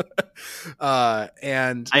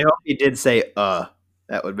 And I hope he did say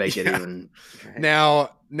that would make it even. now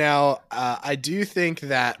I do think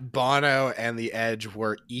that Bono and the Edge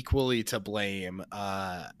were equally to blame,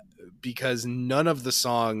 because none of the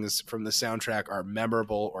songs from the soundtrack are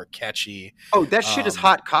memorable or catchy. oh, that shit is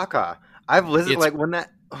hot caca. I've listened it's- like when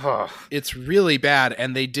that. Oh. It's really bad,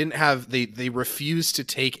 and they didn't have they refused to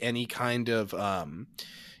take any kind of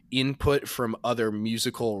input from other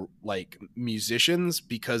musical like musicians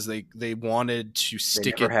because they wanted to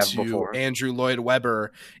stick never it have to before. Andrew Lloyd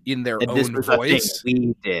Webber in their This own was a thing voice.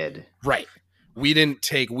 we did. Right. We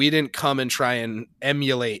didn't come and try and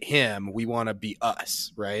emulate him. We want to be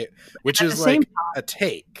us, right? Which At is the same like a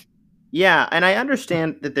take. Yeah, and I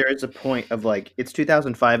understand that there is a point of like, it's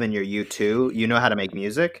 2005 and you're U2, you know how to make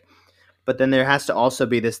music, but then there has to also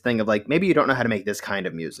be this thing of like, maybe you don't know how to make this kind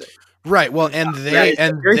of music. Right. Well, and they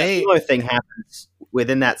Very similar thing happens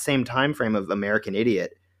within that same time frame of American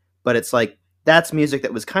Idiot, but it's like that's music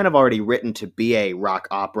that was kind of already written to be a rock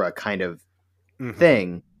opera kind of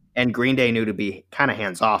thing, and Green Day knew to be kind of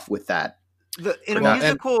hands off with that.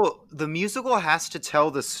 The musical has to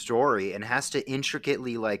tell the story and has to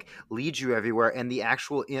intricately like lead you everywhere, and the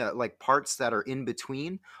actual like parts that are in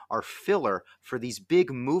between are filler for these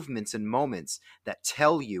big movements and moments that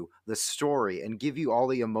tell you the story and give you all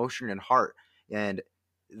the emotion and heart. And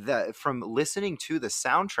that from listening to the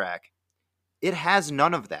soundtrack, it has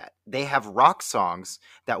none of that. They have rock songs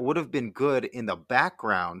that would have been good in the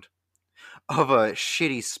background of a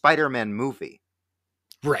shitty Spider-Man movie.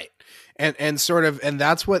 Right. And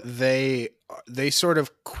that's what they sort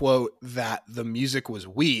of quote, that the music was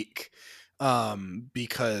weak,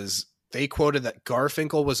 because they quoted that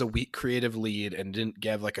Garfinkel was a weak creative lead and didn't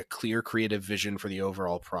give like a clear creative vision for the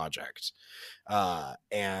overall project.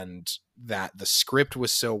 And that the script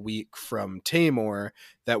was so weak from Tamor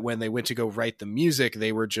that when they went to go write the music,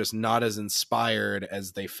 they were just not as inspired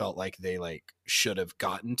as they felt like they like should have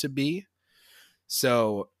gotten to be.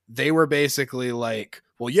 So they were basically like,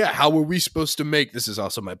 well, yeah, how were we supposed to make, this is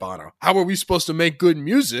also my Bono, how are we supposed to make good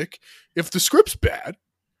music if the script's bad?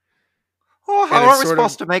 Oh, how are we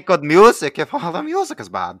supposed to make good music if all the music is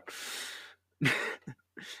bad?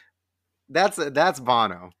 That's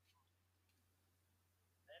Bono.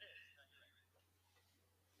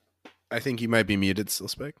 I think you might be muted still,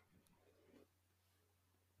 Spike.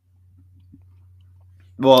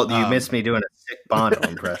 Well, you missed me doing a sick Bono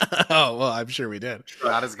impression. Oh, well, I'm sure we did.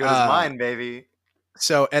 Not as good as mine, baby.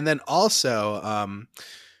 So, and then also,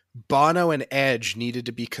 Bono and Edge needed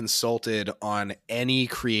to be consulted on any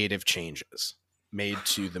creative changes made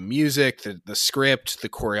to the music, the script, the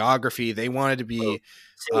choreography. They wanted to be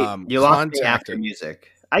you lost me after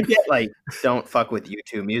music. I get like, don't fuck with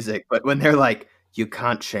U2 music, but when they're like, you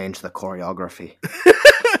can't change the choreography.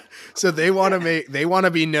 So they want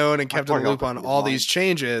to be known and kept in the loop on all these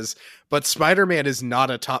changes, but Spider-Man is not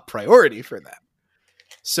a top priority for them.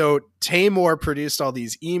 So Tamor produced all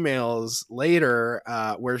these emails later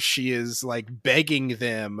where she is like begging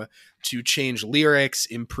them to change lyrics,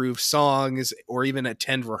 improve songs, or even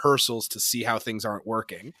attend rehearsals to see how things aren't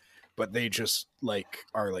working. But they just like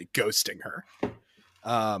are like ghosting her.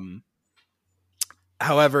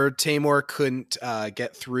 However, Tamor couldn't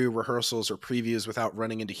get through rehearsals or previews without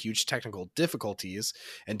running into huge technical difficulties,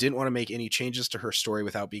 and didn't want to make any changes to her story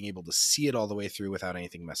without being able to see it all the way through without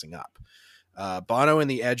anything messing up. Bono and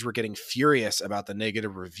the Edge were getting furious about the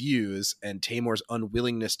negative reviews and Taymor's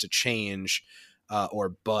unwillingness to change or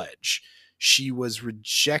budge. She was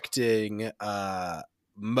rejecting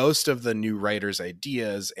most of the new writers'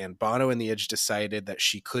 ideas, and Bono and the Edge decided that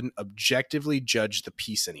she couldn't objectively judge the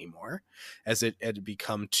piece anymore, as it had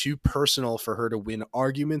become too personal for her to win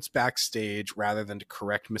arguments backstage rather than to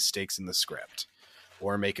correct mistakes in the script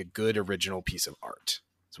or make a good original piece of art,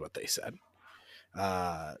 is what they said.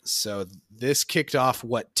 So this kicked off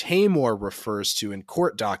what Taymor refers to in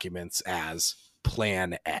court documents as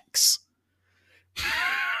Plan X,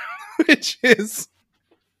 which is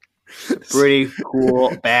pretty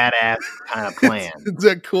cool, badass kind of plan. It's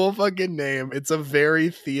a cool fucking name. It's a very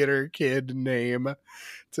theater kid name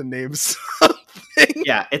to name something.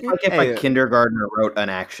 Yeah, it's like if a kindergartner wrote an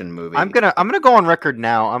action movie. I'm gonna go on record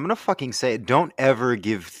now. I'm gonna fucking say it. Don't ever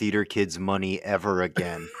give theater kids money ever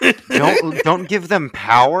again. don't give them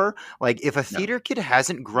power. Like if a theater kid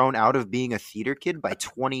hasn't grown out of being a theater kid by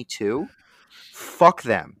 22, fuck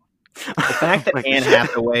them. The fact that Anne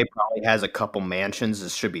Hathaway probably has a couple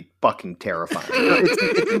mansions should be fucking terrifying.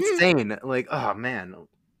 It's insane. Like, oh man.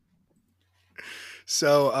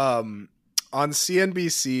 So on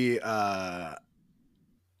CNBC,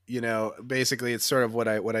 basically it's sort of what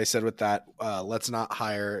I said with that. Let's not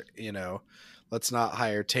hire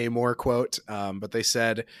Taymor quote. But they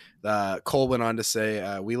said Cole went on to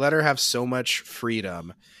say, we let her have so much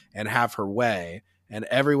freedom and have her way. And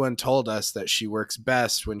everyone told us that she works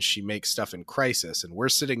best when she makes stuff in crisis. And we're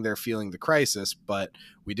sitting there feeling the crisis, but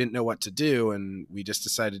we didn't know what to do. And we just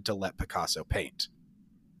decided to let Picasso paint.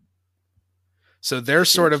 So they're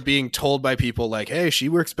sort of being told by people like, hey, she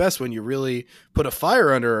works best when you really put a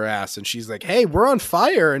fire under her ass. And she's like, hey, we're on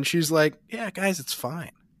fire. And she's like, yeah, guys, it's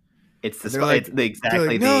fine. It's the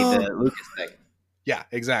Lucas thing. Yeah,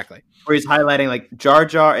 exactly. Where he's highlighting like Jar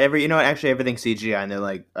Jar, everything's CGI, and they're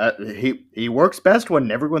like, he works best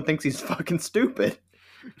when everyone thinks he's fucking stupid.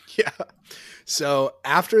 Yeah. So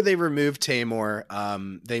after they removed Taymor,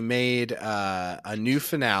 they made a new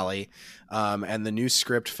finale, and the new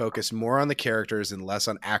script focused more on the characters and less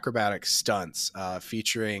on acrobatic stunts,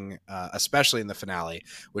 featuring, especially in the finale,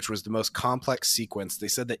 which was the most complex sequence. They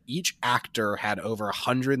said that each actor had over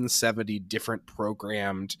 170 different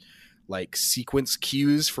programmed like sequence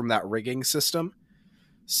cues from that rigging system.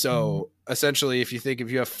 So essentially, if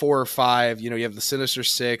you have 4 or 5, you have the Sinister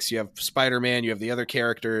Six, you have Spider-Man, you have the other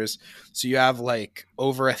characters. So you have like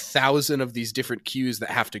over 1,000 of these different cues that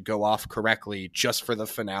have to go off correctly just for the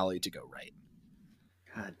finale to go right.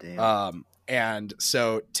 God damn. And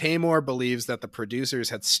so Taymor believes that the producers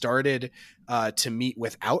had started to meet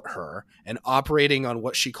without her and operating on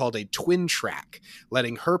what she called a twin track,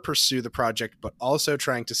 letting her pursue the project, but also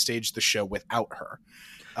trying to stage the show without her,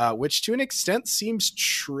 which to an extent seems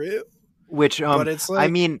true. But it's like, I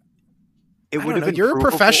mean, it would have been. You're a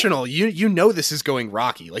professional. You know this is going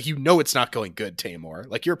rocky. Like, it's not going good, Taymor.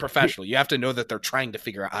 Like, you're a professional. You have to know that they're trying to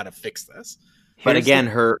figure out how to fix this. But again,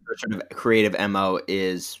 her sort of creative MO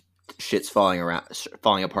is shit's falling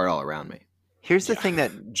apart all around me. Here's the thing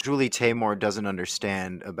that Julie Taymor doesn't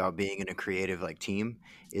understand about being in a creative like team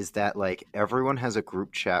is that like everyone has a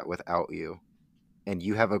group chat without you, and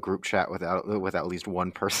you have a group chat with at least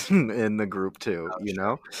one person in the group too.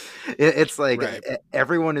 It's like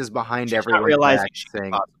everyone is behind everyone. Not realizing she could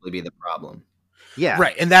possibly be the problem. Yeah.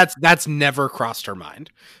 Right. And that's never crossed her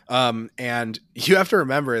mind. And you have to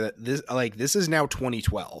remember that this is now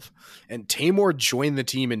 2012 and Taymor joined the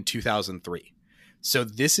team in 2003. So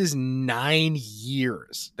this is 9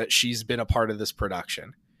 years that she's been a part of this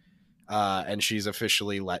production. And she's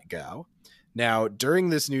officially let go. Now, during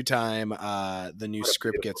this new time, the new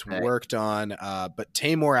script gets worked on, but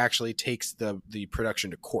Taymor actually takes the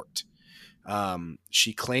production to court.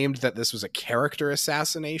 She claimed that this was a character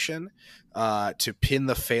assassination to pin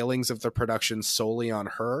the failings of the production solely on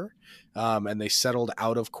her, and they settled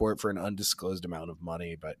out of court for an undisclosed amount of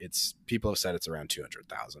money, but people have said it's around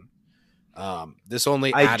 $200,000. This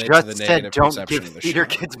only added to the negative perception of the show. Theater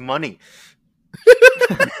kids money.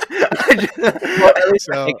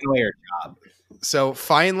 So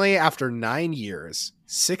finally, after 9 years,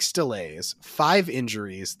 6 delays, 5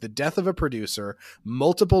 injuries, the death of a producer,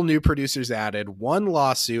 multiple new producers added, 1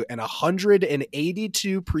 lawsuit, and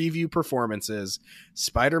 182 preview performances,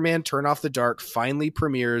 Spider-Man Turn Off the Dark finally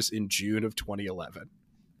premieres in June of 2011.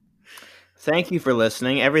 Thank you for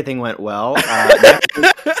listening. Everything went well.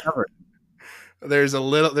 There's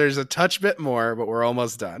a touch bit more, but we're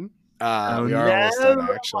almost done. We are almost done,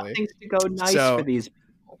 actually. Things to go nice for these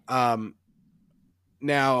people.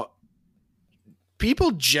 Now,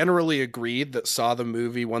 people generally agreed that saw the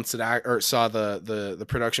movie once it saw the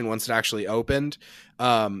production once it actually opened,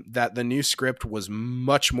 that the new script was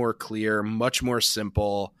much more clear, much more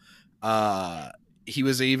simple. He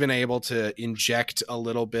was even able to inject a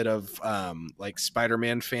little bit of like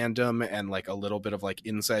Spider-Man fandom and like a little bit of like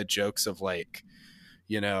inside jokes of like,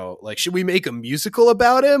 you know, like, should we make a musical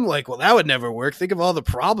about him? Like, well, that would never work. Think of all the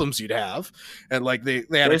problems you'd have. And like they had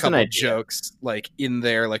There's a an couple idea. jokes like in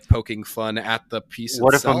there, like poking fun at the piece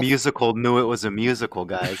What itself. if a musical knew it was a musical,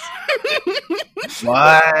 guys?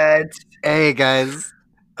 What? Hey, guys.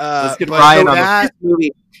 Let's get but Ryan so on the that-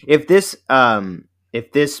 Movie.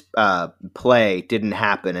 If this play didn't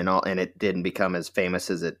happen and it didn't become as famous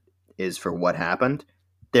as it is for what happened,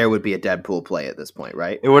 there would be a Deadpool play at this point,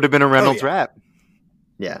 right? It would have been a Reynolds yeah. rap.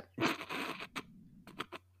 Yeah.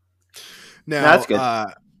 Now, That's good.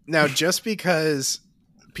 Now, just because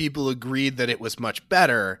people agreed that it was much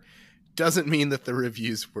better doesn't mean that the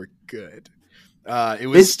reviews were good. It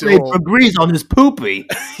was still agrees on his poopy.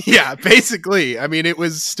 yeah, basically. I mean, it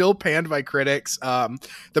was still panned by critics.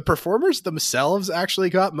 The performers themselves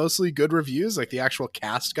actually got mostly good reviews. Like the actual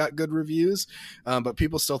cast got good reviews, but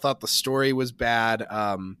people still thought the story was bad.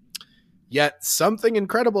 Yet something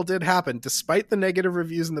incredible did happen. Despite the negative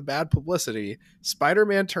reviews and the bad publicity,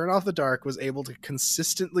 Spider-Man Turn Off the Dark was able to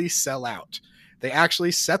consistently sell out. They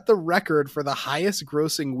actually set the record for the highest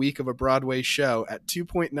grossing week of a Broadway show at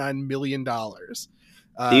 $2.9 million.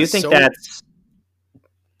 Do you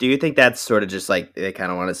think that's sort of just like they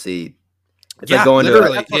kind of want to see? It's like going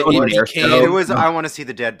literally. to a became- It was, I want to see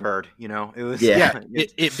the dead bird, you know? It was, Yeah.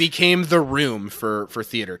 It became the room for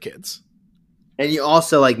theater kids. And you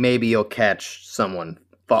also like maybe you'll catch someone.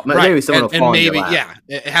 Maybe Right. someone will and fall in maybe your lap.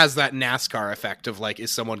 yeah, it has that NASCAR effect of like,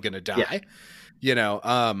 is someone going to die? Yeah. You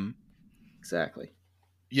know, Exactly.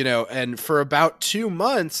 you know, and for about 2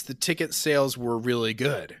 months, the ticket sales were really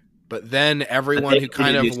good. But then everyone who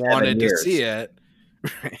kind of wanted to see it,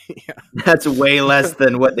 yeah. That's way less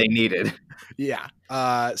than what they needed. Yeah.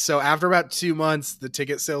 So after about 2 months, the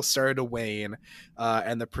ticket sales started to wane,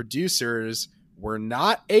 and the producers were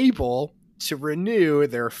not able to renew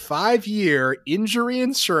their 5-year injury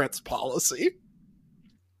insurance policy.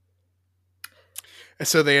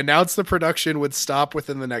 So they announced the production would stop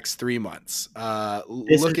within the next 3 months.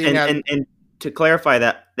 And to clarify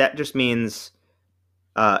that just means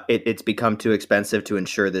it's become too expensive to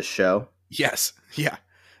insure this show. Yes. Yeah.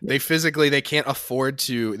 They can't afford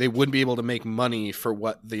to, they wouldn't be able to make money for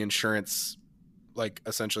what the insurance, like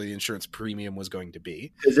essentially the insurance premium was going to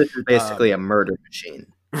be. Because this is basically a murder machine.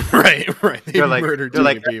 Right. They They're like, murdered they're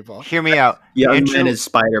like, people. hear me out. Young Man is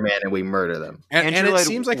Spider-Man and we murder them. And Andrew it Lloyd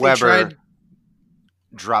seems like Webber they tried.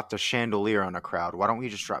 dropped a chandelier on a crowd. Why don't we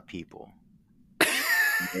just drop people?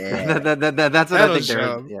 Yeah. That's what That'll I think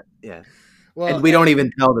show. they're. Yeah. Well, And we don't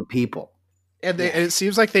even tell the people. And it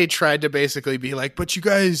seems like they tried to basically be like, but you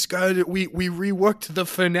guys got it. We reworked the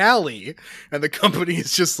finale, and the company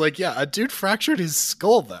is just like, yeah, a dude fractured his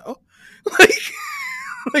skull though,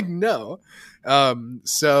 like no.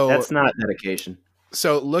 So That's not dedication.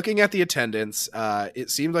 So looking at the attendance,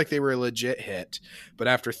 it seemed like they were a legit hit. But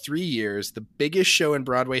after 3 years, the biggest show in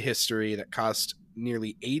Broadway history that cost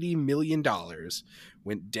nearly $80 million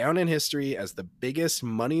went down in history as the biggest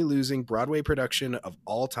money-losing Broadway production of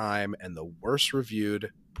all time and the worst reviewed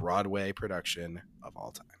Broadway production of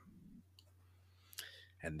all time.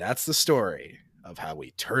 And that's the story of how we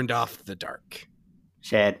turned off the dark.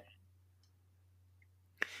 Chad.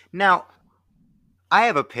 Now, I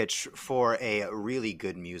have a pitch for a really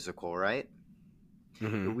good musical, right?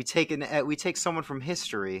 Mm-hmm. We take someone from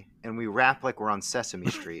history and we rap like we're on Sesame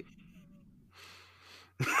Street.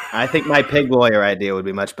 I think my pig lawyer idea would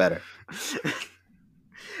be much better.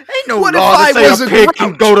 Ain't no What law if to I say was a a pig grouch?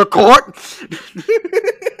 can go to court.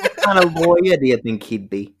 What kind of lawyer do you think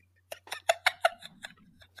he'd be?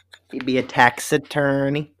 He'd be a tax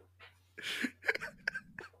attorney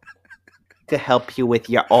to help you with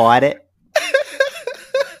your audit.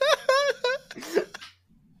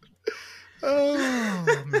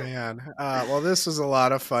 Oh man. Well, this was a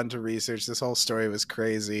lot of fun to research. This whole story was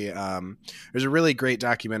crazy. There's a really great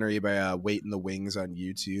documentary by Wait in the Wings on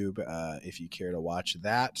YouTube. If you care to watch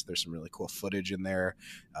that, there's some really cool footage in there,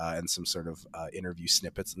 and some sort of interview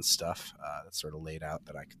snippets and stuff that's sort of laid out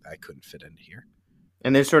that I couldn't fit into here.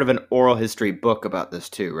 And there's sort of an oral history book about this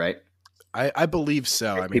too, right? I believe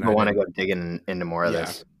so. I mean, People want to go digging into more of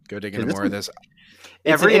this. Go dig into more of this.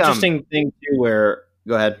 It's Every, an interesting thing too. Where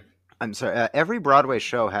go ahead. I'm sorry. Every Broadway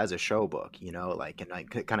show has a show book, you know, like and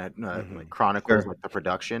like kind of like chronicles like the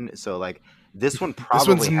production. So like This one This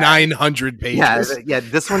probably one's had- 900 pages. Yeah,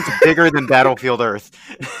 this one's bigger than Battlefield Earth.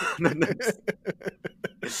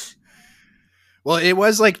 Well, it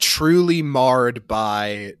was like truly marred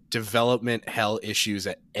by development hell issues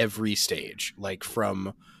at every stage. Like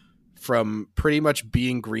from pretty much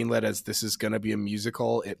being greenlit as this is going to be a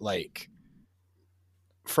musical, it like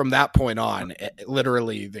from that point on,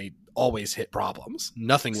 literally they always hit problems.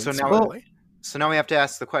 Nothing went smoothly. So now we have to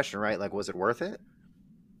ask the question, right? Like, was it worth it?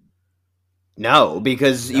 No,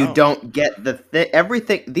 because you don't get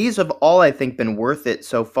everything. These have all, I think, been worth it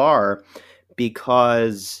so far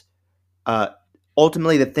because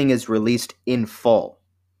ultimately the thing is released in full.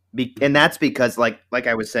 And that's because, like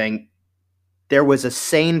I was saying, there was a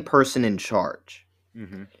sane person in charge.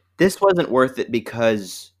 Mm-hmm. This wasn't worth it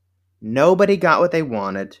because nobody got what they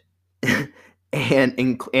wanted, and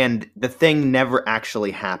the thing never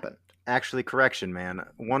actually happened. Actually, correction, man.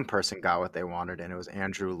 One person got what they wanted, and it was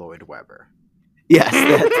Andrew Lloyd Webber. Yes,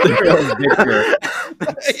 that's the real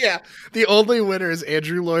victor. Yeah, the only winner is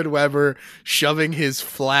Andrew Lloyd Webber shoving his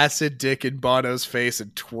flaccid dick in Bono's face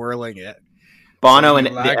and twirling it. Bono and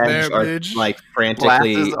Like the Edge that, are bitch? like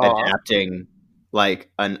frantically Glasses off. adapting like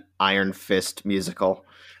an Iron Fist musical.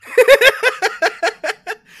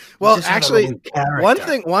 Well, Just had a actually, little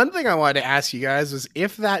character. one thing I wanted to ask you guys was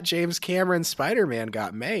if that James Cameron Spider-Man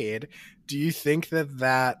got made, do you think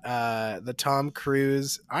that the Tom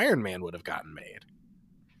Cruise Iron Man would have gotten made?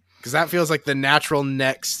 Because that feels like the natural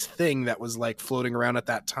next thing that was like floating around at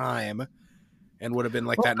that time, and would have been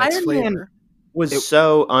like Well, that next Iron flavor. Man was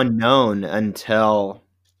so unknown until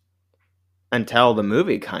the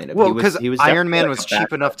movie, kind of. Well, because he was Iron Man definitely was like a cheap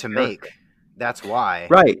backup enough to character. make. That's why.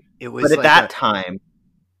 Right. It was But at like that time,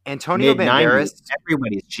 Antonio mid-90s, Banderas.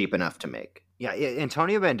 everybody's cheap enough to make. Yeah,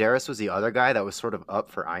 Antonio Banderas was the other guy that was sort of up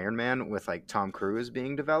for Iron Man with like Tom Cruise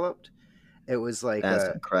being developed. It was like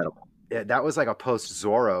That's incredible. that was like a post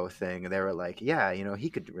Zorro thing. They were like, yeah, he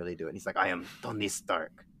could really do it. And he's like, I am Tony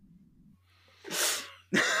Stark.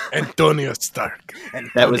 Antonio Stark.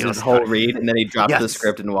 That was Antonio his whole Stark. read, and then he dropped the Yes.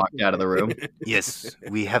 script and walked out of the room. Yes,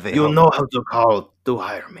 we have a. You'll home. know how to call to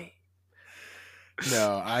hire me.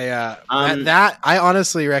 No, I Um, that I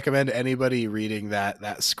honestly recommend anybody reading that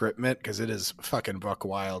scriptment because it is fucking buck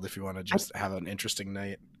wild if you want to just have an interesting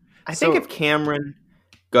night. I think So- if Cameron...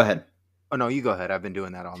 Go ahead. Oh no, you go ahead. I've been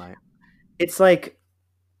doing that all night. It's like...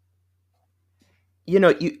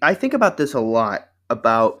 I think about this a lot,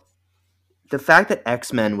 about the fact that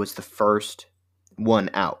X-Men was the first one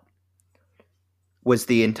out. Was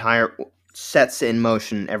the entire... sets in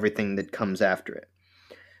motion everything that comes after it.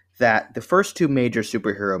 That the first two major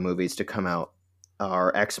superhero movies to come out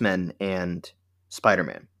are X-Men and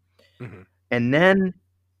Spider-Man. Mhm. And then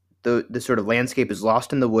the sort of landscape is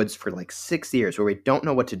lost in the woods for like 6 years where we don't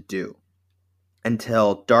know what to do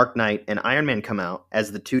until Dark Knight and Iron Man come out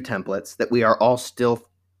as the two templates that we are all still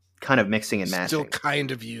kind of mixing and matching. Still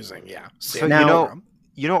kind of using, yeah. So Now-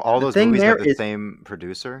 all The those thing movies there have the is- same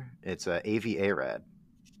producer. It's A.V. Arad.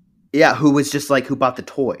 Yeah, who was just like, who bought the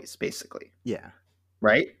toys, basically. Yeah,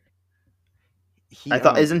 Right? he, I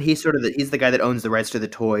thought, isn't he sort of he's the guy that owns the rights to the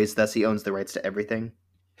toys, thus he owns the rights to everything?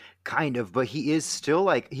 kind of, but he is still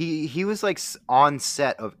like he was like on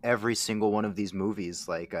set of every single one of these movies,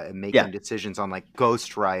 like making Yeah. decisions on like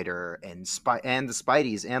Ghost Rider and the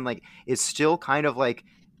Spideys, and like it's still kind of like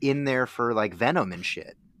in there for like Venom and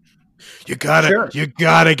shit. You gotta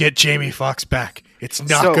Sure. get Jamie Foxx back. It's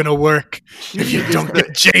not So- gonna work if you don't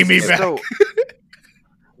get Jamie back. So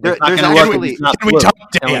It's not there's gonna work if actually he's not Can we blue, talk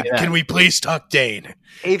telling Dane? you that. Can we please talk Dane?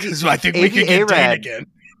 AV, Because I think we AV could get Dane Arad again.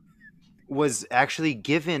 was actually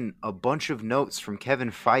given a bunch of notes from Kevin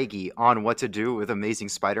Feige on what to do with Amazing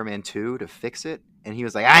Spider-Man 2 to fix it, and he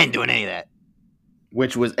was like, I ain't doing any of that.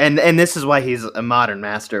 Which was and this is why he's a modern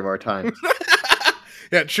master of our time.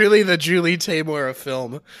 Yeah, truly the Julie Taymor of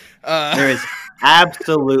film. There is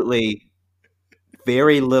absolutely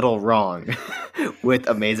very little wrong with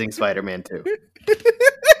Amazing Spider-Man 2.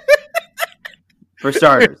 For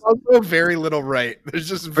starters. also very little right. There's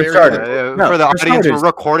just very starters. little. No, For the for audience, starters- we're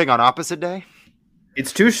recording on opposite day.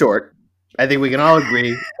 It's too short. I think we can all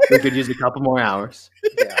agree we could use a couple more hours.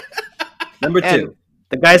 Yeah. Number two, And-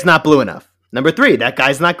 the guy's not blue enough. Number three, that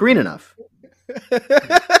guy's not green enough.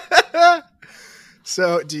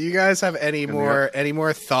 So, do you guys have any Come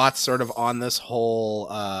more thoughts, sort of, on this whole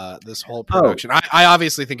production? I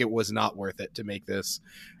obviously think it was not worth it to make this,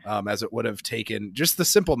 as it would have taken just the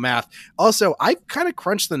simple math. Also, I kind of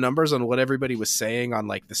crunched the numbers on what everybody was saying on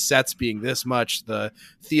like the sets being this much, the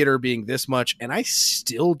theater being this much, and I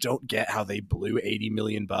still don't get how they blew $80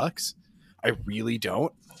 million. I really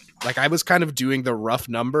don't. Like, I was kind of doing the rough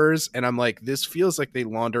numbers, and I'm like, this feels like they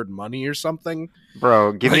laundered money or something.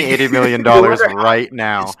 Bro, give me Like- $80 million You wonder how right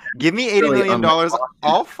now. Give me $80 really million.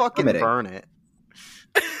 I'll fucking permitting. burn it.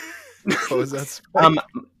 What was that?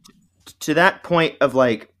 To that point of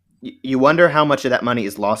like, you wonder how much of that money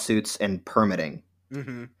is lawsuits and permitting.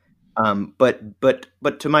 Mm-hmm.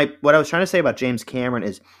 But to what I was trying to say about James Cameron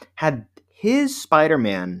is, had his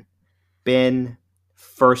Spider-Man been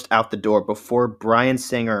first out the door before Bryan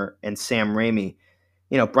Singer and Sam Raimi,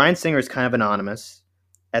 Bryan Singer is kind of anonymous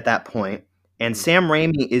at that point, and Sam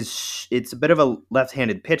Raimi it's a bit of a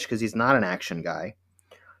left-handed pitch because he's not an action guy.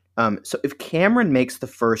 So if Cameron makes the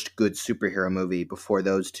first good superhero movie before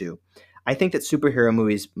those two, I think that superhero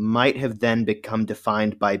movies might have then become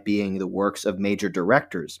defined by being the works of major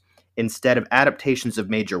directors instead of adaptations of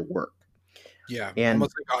major work. Yeah, And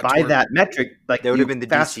almost like by auteur. that metric, like, That would you have been the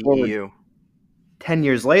fast forward DCEU. 10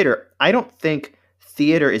 years later, I don't think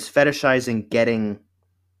theater is fetishizing getting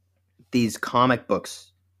these comic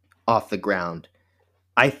books off the ground.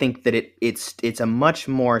 I think that it's a much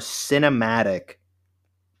more cinematic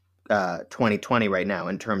 2020 right now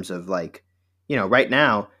in terms of, like, right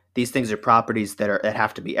now these things are properties that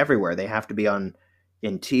have to be everywhere. They have to be in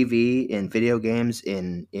TV, in video games,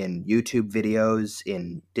 in YouTube videos,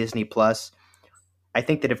 in Disney Plus. I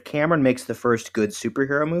think that if Cameron makes the first good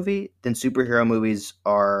superhero movie, then superhero movies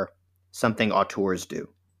are something auteurs do.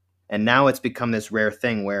 And now it's become this rare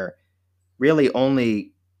thing where really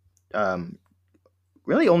only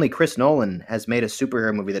Chris Nolan has made a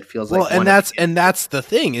superhero movie that feels like that's the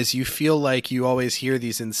thing, is you feel like you always hear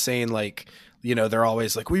these insane, like, they're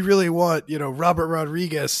always like, we really want, Robert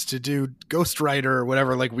Rodriguez to do Ghost Rider or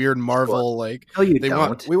whatever, like weird Marvel, like No, you they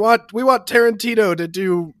don't. we want Tarantino to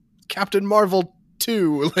do Captain Marvel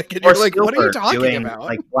 2, like, and Or you're like, what are you Spielberg talking doing, about?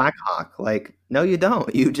 like, Black Hawk. Like, no, you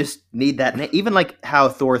don't. You just need that. Even like how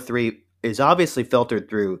Thor 3 is obviously filtered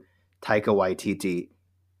through Taika Waititi.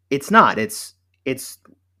 It's not. It's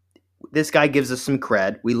this guy gives us some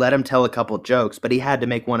cred. We let him tell a couple jokes, but he had to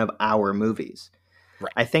make one of our movies.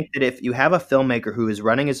 Right. I think that if you have a filmmaker who is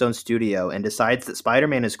running his own studio and decides that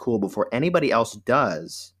Spider-Man is cool before anybody else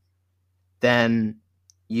does, then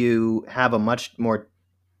you have a much more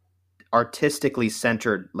artistically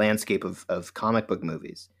centered landscape of comic book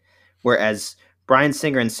movies. Whereas Bryan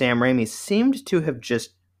Singer and Sam Raimi seemed to have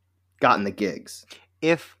just gotten the gigs.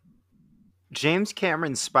 If James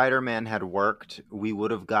Cameron's Spider-Man had worked, we would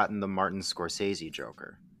have gotten the Martin Scorsese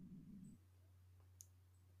Joker.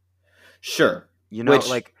 Sure.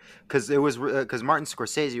 Because Martin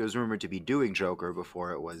Scorsese was rumored to be doing Joker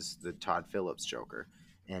before it was the Todd Phillips Joker,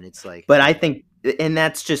 and it's like. But I think, and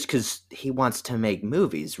that's just because he wants to make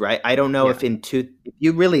movies, right? I don't know if if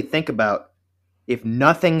you really think about, if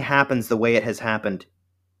nothing happens the way it has happened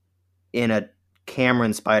in a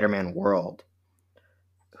Cameron Spider-Man world,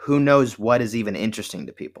 who knows what is even interesting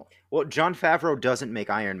to people? Well, Jon Favreau doesn't make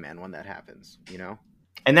Iron Man when that happens,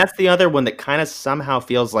 And that's the other one that kind of somehow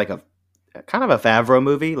feels like a kind of a Favreau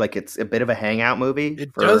movie, like it's a bit of a hangout movie.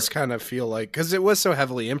 It does kind of feel like, because it was so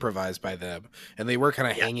heavily improvised by them, and they were kind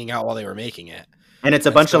of hanging out while they were making it. And it's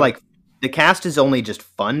a bunch of, like, the cast is only just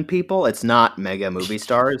fun people. It's not mega movie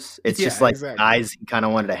stars. It's just like guys he kind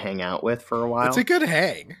of wanted to hang out with for a while. It's a good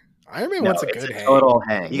hang. Iron Man wants a good hang. Total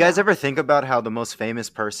hang. You guys ever think about how the most famous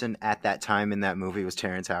person at that time in that movie was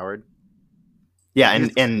Terrence Howard? Yeah,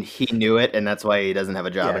 and he knew it, and that's why he doesn't have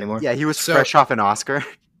a job anymore. Yeah, he was fresh off an Oscar.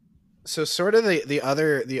 So sort of the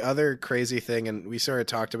other crazy thing, and we sort of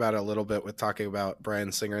talked about it a little bit with talking about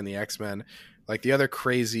Bryan Singer and the X-Men, like the other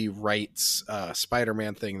crazy rights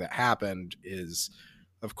Spider-Man thing that happened is,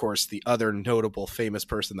 of course, the other notable famous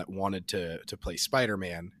person that wanted to play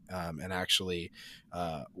Spider-Man and actually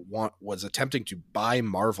was attempting to buy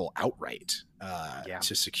Marvel outright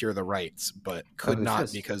to secure the rights, but could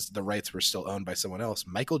not because the rights were still owned by someone else.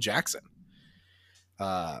 Michael Jackson.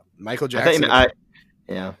 Michael Jackson.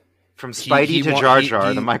 Yeah. From Spidey to Jar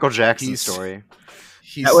Jar, the Michael Jackson story.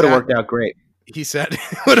 That would have worked out great. He said it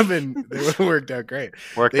would have worked out great.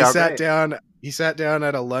 He sat down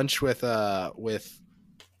at a lunch with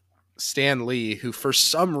Stan Lee, who for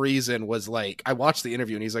some reason was like, I watched the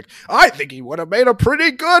interview and he's like, I think he would have made a pretty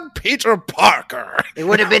good Peter Parker. It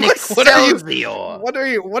would have been like, Excelsior. What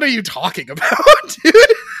are you talking about, dude?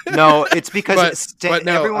 No, it's because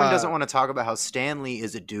everyone uh, doesn't want to talk about how Stan Lee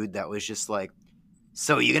is a dude that was just like,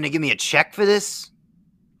 so you're going to give me a check for this?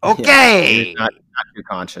 Okay. Yeah, not too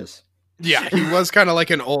conscious. Yeah, he was kind of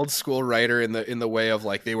like an old school writer in the way of,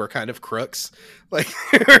 like, they were kind of crooks. Like,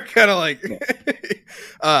 they were kind of like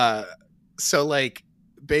so, like,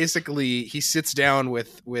 basically he sits down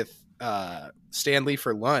with Stan Lee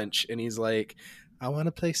for lunch, and he's like, I want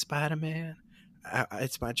to play Spider-Man.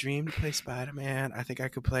 It's my dream to play Spider-Man. I think I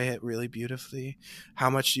could play it really beautifully. How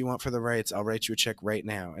much do you want for the rights? I'll write you a check right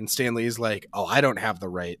now. And Stan Lee's like, oh, I don't have the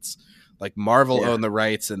rights. Like Marvel own the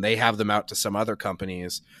rights and they have them out to some other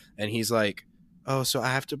companies. And he's like, oh, so I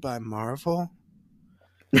have to buy Marvel?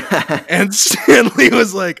 And Stan Lee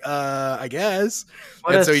was like, I guess.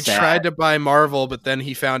 And so he tried to buy Marvel, but then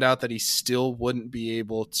he found out that he still wouldn't be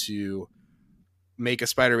able to make a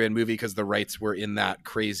Spider-Man movie because the rights were in that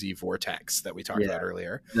crazy vortex that we talked about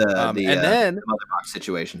earlier. And then the Motherbox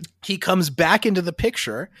situation. He comes back into the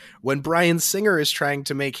picture when Bryan Singer is trying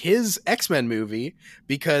to make his X-Men movie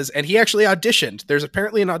and he actually auditioned. There's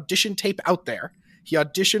apparently an audition tape out there. He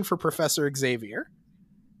auditioned for Professor Xavier.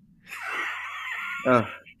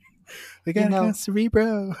 We got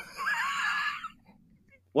Cerebro.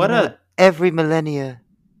 Every millennia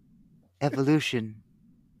evolution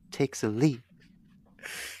takes a leap.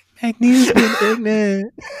 Magnesium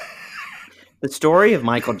ignorant. The story of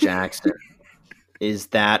Michael Jackson is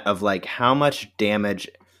that of like how much damage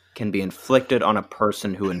can be inflicted on a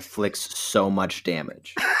person who inflicts so much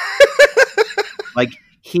damage. Like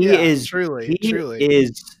he is truly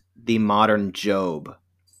is the modern Job,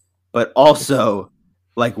 but also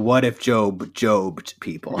like what if Job jobbed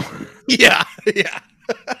people? Yeah.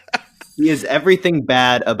 He is everything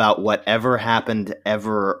bad about whatever happened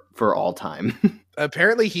ever for all time.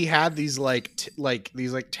 Apparently he had these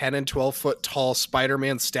these 10 and 12 foot tall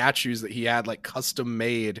Spider-Man statues that he had like custom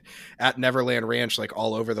made at Neverland Ranch, like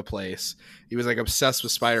all over the place. He was like obsessed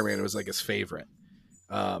with Spider-Man. It was like his favorite.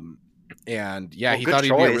 And yeah, he thought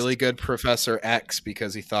he'd be a really good Professor X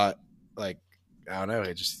because he thought I don't know.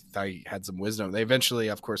 He just thought he had some wisdom. They eventually,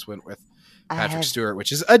 of course, went with Patrick Stewart,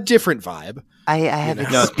 which is a different vibe. I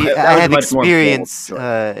have experience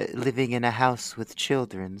living in a house with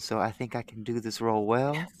children, so I think I can do this role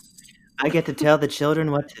well. I get to tell the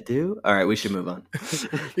children what to do. All right, we should move on.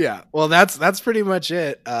 Yeah, well, that's pretty much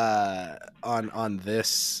it on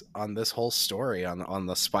this whole story on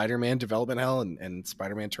the Spider-Man development hell and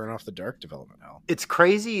Spider-Man Turn Off the Dark development hell. It's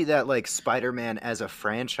crazy that like Spider-Man as a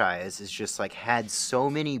franchise is just like had so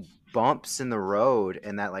many bumps in the road,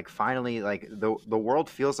 and that like finally like the world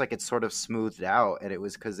feels like it's sort of smoothed out, and it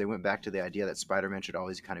was because they went back to the idea that Spider-Man should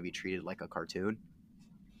always kind of be treated like a cartoon.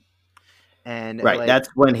 And right, that's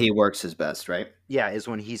when he works his best, right? Yeah, is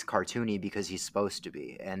when he's cartoony because he's supposed to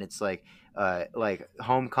be. And it's like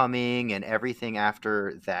Homecoming and everything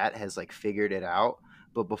after that has like figured it out.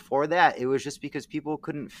 But before that, it was just because people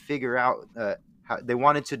couldn't figure out how they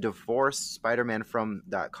wanted to divorce Spider-Man from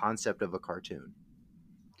that concept of a cartoon.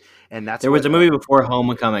 And there was a movie before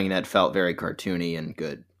Homecoming that felt very cartoony and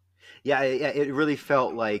good. Yeah, it really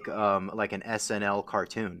felt like an SNL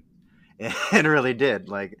cartoon. It really did.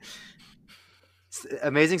 Like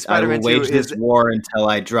Amazing Spider-Man 2 I will wage this war until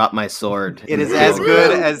I drop my sword. It is as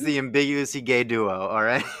good as the ambiguously gay duo. All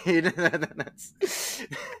right, it's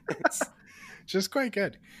just quite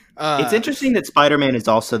good. It's interesting that Spider-Man is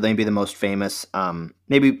also maybe the most famous,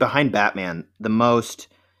 maybe behind Batman, the most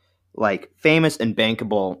like famous and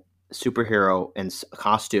bankable superhero and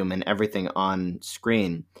costume and everything on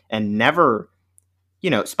screen, and never,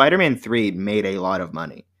 Spider-Man 3 made a lot of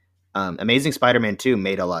money. Amazing Spider-Man 2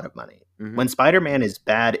 made a lot of money. Mm-hmm. When Spider-Man is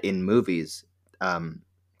bad in movies,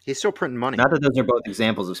 he's still printing money. Not that those are both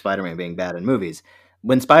examples of Spider-Man being bad in movies.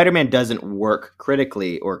 When Spider-Man doesn't work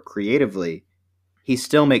critically or creatively, he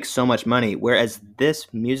still makes so much money, whereas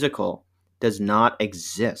this musical does not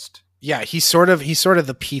exist. Yeah, he's sort of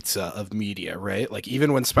the pizza of media, right? Like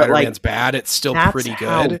even when Spider-Man's bad, it's still pretty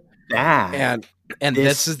good. Bad. And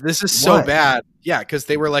this is so bad. Yeah, because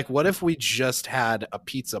they were like, what if we just had a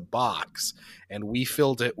pizza box and we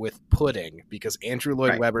filled it with pudding? Because Andrew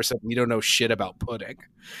Lloyd Webber said we don't know shit about pudding.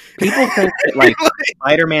 People think that like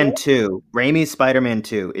Spider-Man 2, Raimi's Spider-Man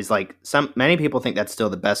 2 is like many people think that's still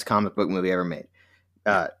the best comic book movie ever made.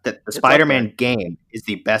 That the Spider-Man game is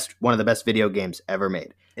one of the best video games ever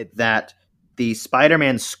made. That the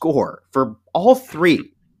Spider-Man score for all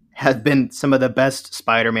three have been some of the best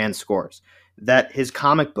Spider-Man scores. That his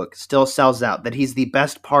comic book still sells out, that he's the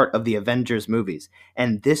best part of the Avengers movies.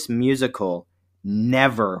 And this musical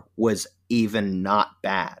never was even not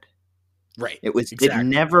bad. Right. It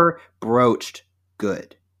never broached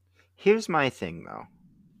good. Here's my thing, though.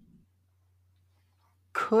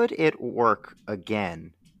 Could it work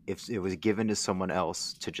again if it was given to someone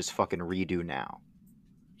else to just fucking redo now?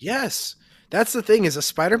 Yes. That's the thing, is a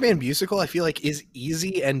Spider-Man musical, I feel like, is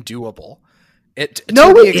easy and doable.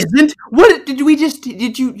 No, it isn't. What did we just?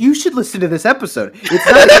 Did you? You should listen to this episode. It's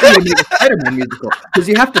not a Spider-Man musical because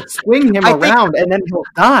you have to swing him around and then he'll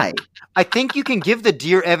die. I think you can give the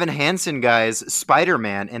Dear Evan Hansen guys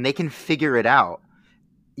Spider-Man and they can figure it out.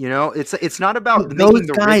 You know, it's not about those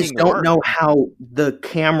guys don't know how the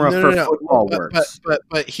camera for football works.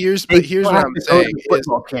 But here's what I'm saying: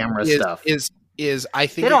 football camera stuff is I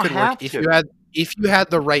think it could work if you had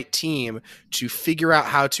the right team to figure out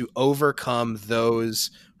how to overcome those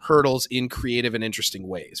hurdles in creative and interesting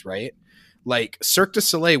ways, right? Like Cirque du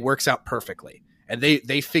Soleil works out perfectly. And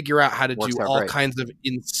they figure out how to do all kinds of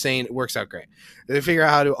insane. It works out great. They figure out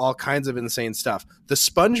how to do all kinds of insane stuff. The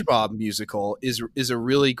SpongeBob musical is a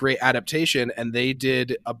really great adaptation, and they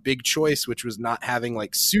did a big choice, which was not having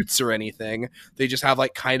like suits or anything. They just have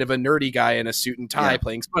like kind of a nerdy guy in a suit and tie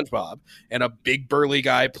playing SpongeBob, and a big burly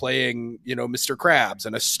guy playing, you know, Mr. Krabs,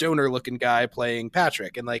 and a stoner looking guy playing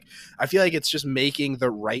Patrick. And like, I feel like it's just making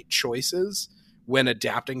the right choices when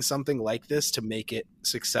adapting something like this to make it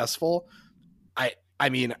successful. I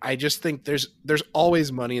mean, I just think there's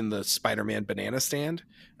always money in the Spider-Man banana stand.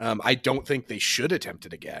 I don't think they should attempt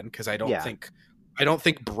it again because I don't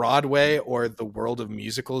think Broadway or the world of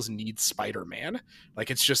musicals needs Spider-Man. Like,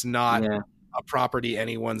 it's just not a property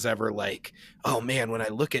anyone's ever like, oh man, when I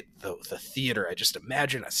look at the theater, I just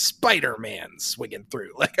imagine a Spider-Man swinging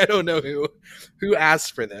through. Like, I don't know who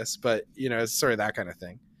asked for this, but you know, it's sort of that kind of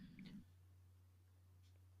thing.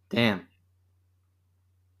 Damn.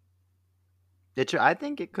 I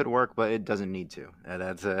think it could work, but it doesn't need to.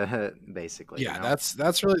 That's basically. Yeah, you know?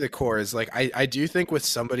 that's really the core. Is like I do think with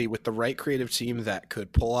somebody with the right creative team that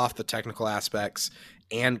could pull off the technical aspects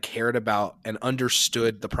and cared about and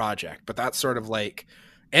understood the project. But that's sort of like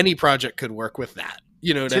any project could work with that.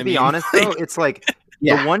 You know what I mean? To be honest, though, it's like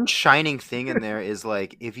the one shining thing in there is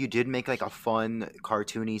like if you did make like a fun,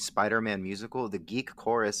 cartoony Spider-Man musical, the geek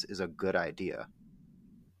chorus is a good idea.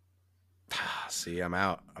 See, I'm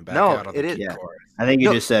out. I'm back out on the geek chorus. I think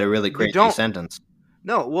you just said a really crazy sentence.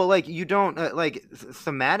 No, well, like you don't like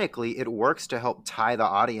thematically, it works to help tie the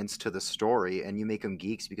audience to the story, and you make them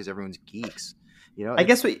geeks because everyone's geeks. You know, I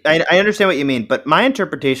guess I understand what you mean, but my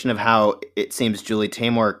interpretation of how it seems Julie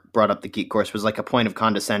Taymor brought up the geek chorus was like a point of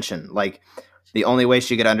condescension. Like the only way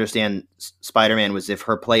she could understand Spider-Man was if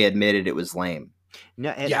her play admitted it was lame.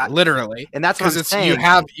 No, literally, and that's what I'm saying.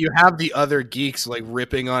 You have the other geeks like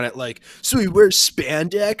ripping on it, like, so he wears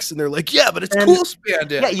spandex, and they're like, yeah, but it's cool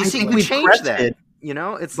spandex. Yeah, you see, we changed that. You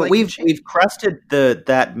know, it's but like we've crested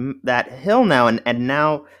that hill now, and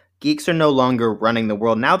now geeks are no longer running the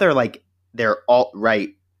world. Now they're alt-right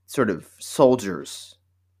sort of soldiers.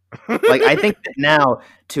 Like I think that now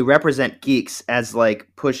to represent geeks as like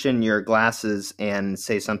push in your glasses and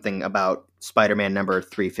say something about Spider-Man number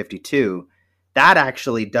 352. That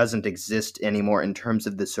actually doesn't exist anymore in terms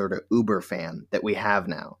of the sort of Uber fan that we have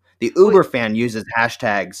now. The Uber fan uses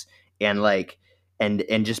hashtags and like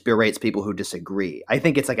and just berates people who disagree. I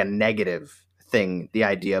think it's like a negative thing, the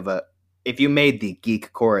idea of if you made the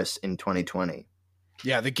geek chorus in 2020.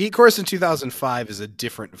 Yeah, the geek chorus in 2005 is a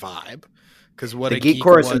different vibe because what the geek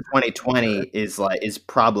chorus in 2020 is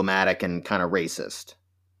problematic and kind of racist.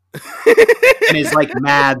 And is like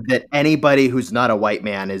mad that anybody who's not a white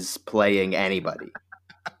man is playing anybody.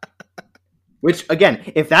 Which again,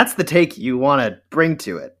 if that's the take you want to bring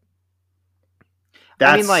to it,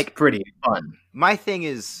 that's like pretty fun. My thing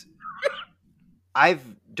is,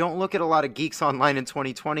 don't look at a lot of geeks online in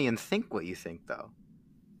 2020 and think what you think though.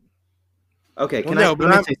 Okay, let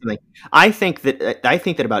me say something. I think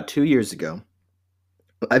that about 2 years ago,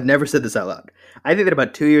 I've never said this out loud. I think that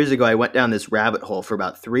about 2 years ago, I went down this rabbit hole for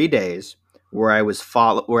about 3 days where I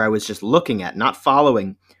was just looking at, not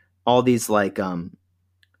following, all these like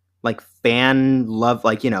fan love,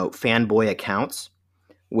 like, you know, fanboy accounts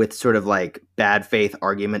with sort of like bad faith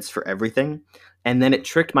arguments for everything. And then it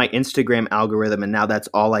tricked my Instagram algorithm, and now that's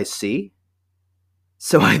all I see.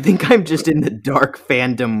 So I think I'm just in the dark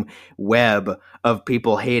fandom web of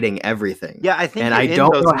people hating everything. Yeah, I think, and I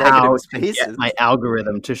don't know how to get my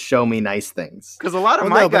algorithm to show me nice things. Because a lot of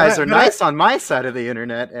my guys are nice on my side of the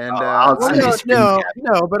internet, and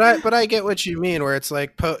but I get what you mean. Where it's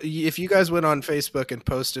like, if you guys went on Facebook and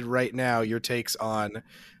posted right now your takes on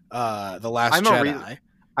the Last Jedi.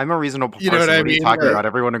 I'm a reasonable person. You know what I mean? What are you talking about?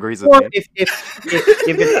 Everyone agrees with me. If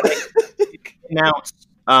it's announced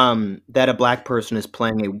that a black person is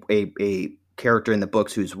playing a character in the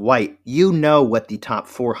books who's white, you know what the top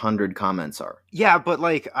 400 comments are. Yeah, but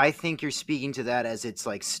like I think you're speaking to that as it's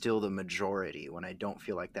like still the majority, when I don't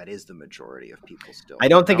feel like that is the majority of people still. I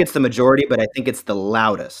don't think it's the majority, but I think it's the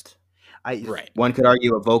loudest. Right. One could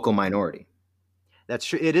argue a vocal minority. That's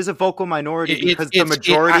true. It is a vocal minority It- because it's- the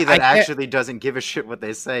majority I that can't- actually doesn't give a shit what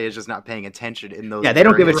they say is just not paying attention in those. Yeah, they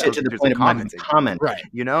don't give a areas. shit to the There's point of not commenting. comment. Right.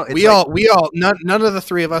 You know, it's We like- all none of the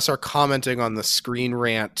three of us are commenting on the Screen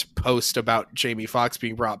Rant post about Jamie Foxx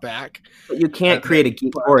being brought back. But you can't create a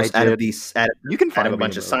geek chorus out of these out of, You can out find of a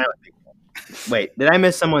bunch of me, silent people. Wait, did I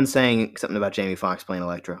miss someone saying something about Jamie Foxx playing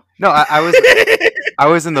Electro? No, I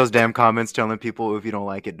was in those damn comments telling people if you don't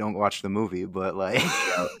like it, don't watch the movie. But like,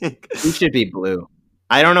 He should be blue.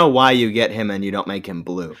 I don't know why you get him and you don't make him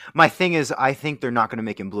blue. my thing is, I think they're not going to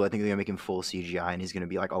make him blue. I think they're going to make him full CGI, and he's going to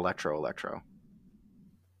be like Electro.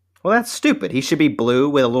 Well, that's stupid. He should be blue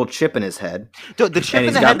with a little chip in his head. Dude, the chip And in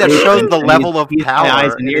he's the got head that blue shows eyes, the and level of he's got power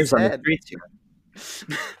eyes in and his ears on the head. streets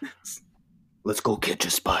here. Let's go catch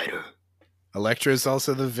a spider. Elektra is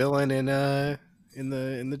also the villain in the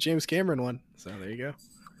James Cameron one. So there you go.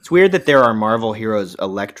 It's weird that there are Marvel heroes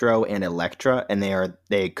Electro and Elektra, and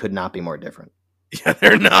they could not be more different. Yeah,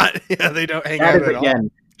 they're not. Yeah, they don't hang That out is at all.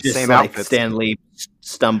 again just Same like outfits. Stan Lee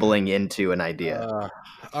stumbling into an idea.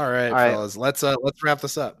 All right, fellas. Let's wrap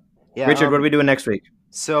this up. Yeah, Richard, what are we doing next week?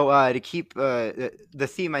 So to keep the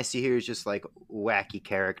theme I see here is just like wacky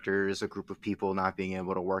characters, a group of people not being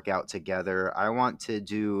able to work out together. I want to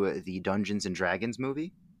do the Dungeons and Dragons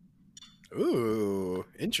movie. Ooh,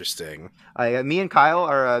 interesting. Me and Kyle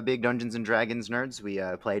are big Dungeons and Dragons nerds. We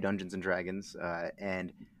play Dungeons and Dragons,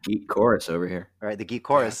 and Geek chorus over here. all right, the Geek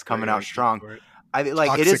Chorus Yeah, coming there you out go. strong. I mean, like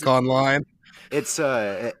Toxic it is. online.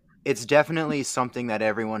 It's definitely something that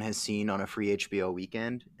everyone has seen on a free HBO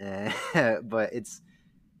weekend, but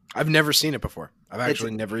I've never seen it before. I've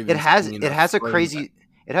actually never even. it has seen a frame of crazy.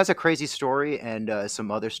 It has a crazy story and some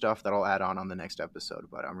other stuff that I'll add on the next episode.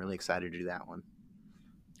 But I'm really excited to do that one.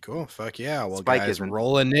 Cool. Fuck yeah. Well, Spike guys, isn't.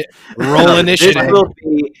 roll This initiative. will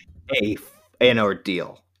be an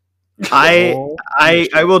ordeal. I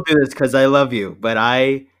will do this because I love you, but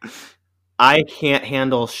I can't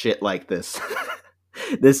handle shit like this.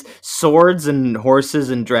 This swords and horses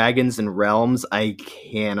and dragons and realms, I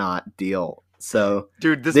cannot deal. So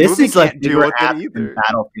Dude, this this movie is like can't deal bigger with app it than either.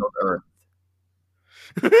 Battlefield Earth.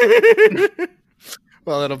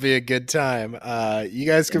 Well, it'll be a good time. You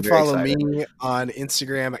guys can I'm very follow excited. me on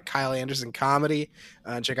Instagram at Kyle Anderson Comedy.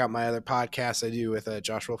 Check out my other podcasts I do with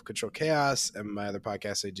Josh Wolf, Control Chaos, and my other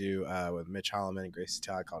podcast I do with Mitch Holloman and Gracie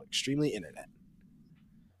Todd called Extremely Internet.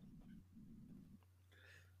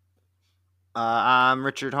 I'm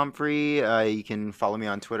Richard Humphrey. You can follow me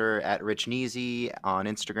on Twitter at Rich Neasy, on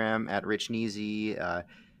Instagram at Rich Neasy.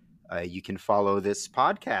 You can follow this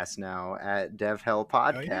podcast now at Dev Hell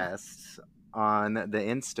Podcasts on the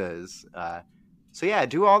Instas. So yeah,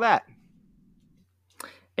 do all that.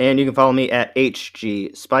 And you can follow me at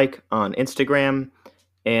HG Spike on Instagram.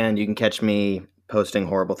 And you can catch me posting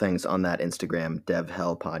horrible things on that Instagram, Dev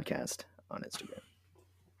Hell Podcast on Instagram.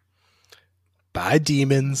 Bye,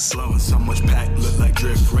 demons. Blowing so much pack, look like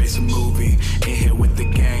Drift Race a movie. In here with the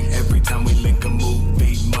gang, every time we link a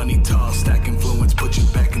movie. Money tall, stack influence, put you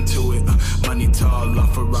back into it. Money tall,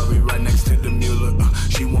 love Ferrari right now.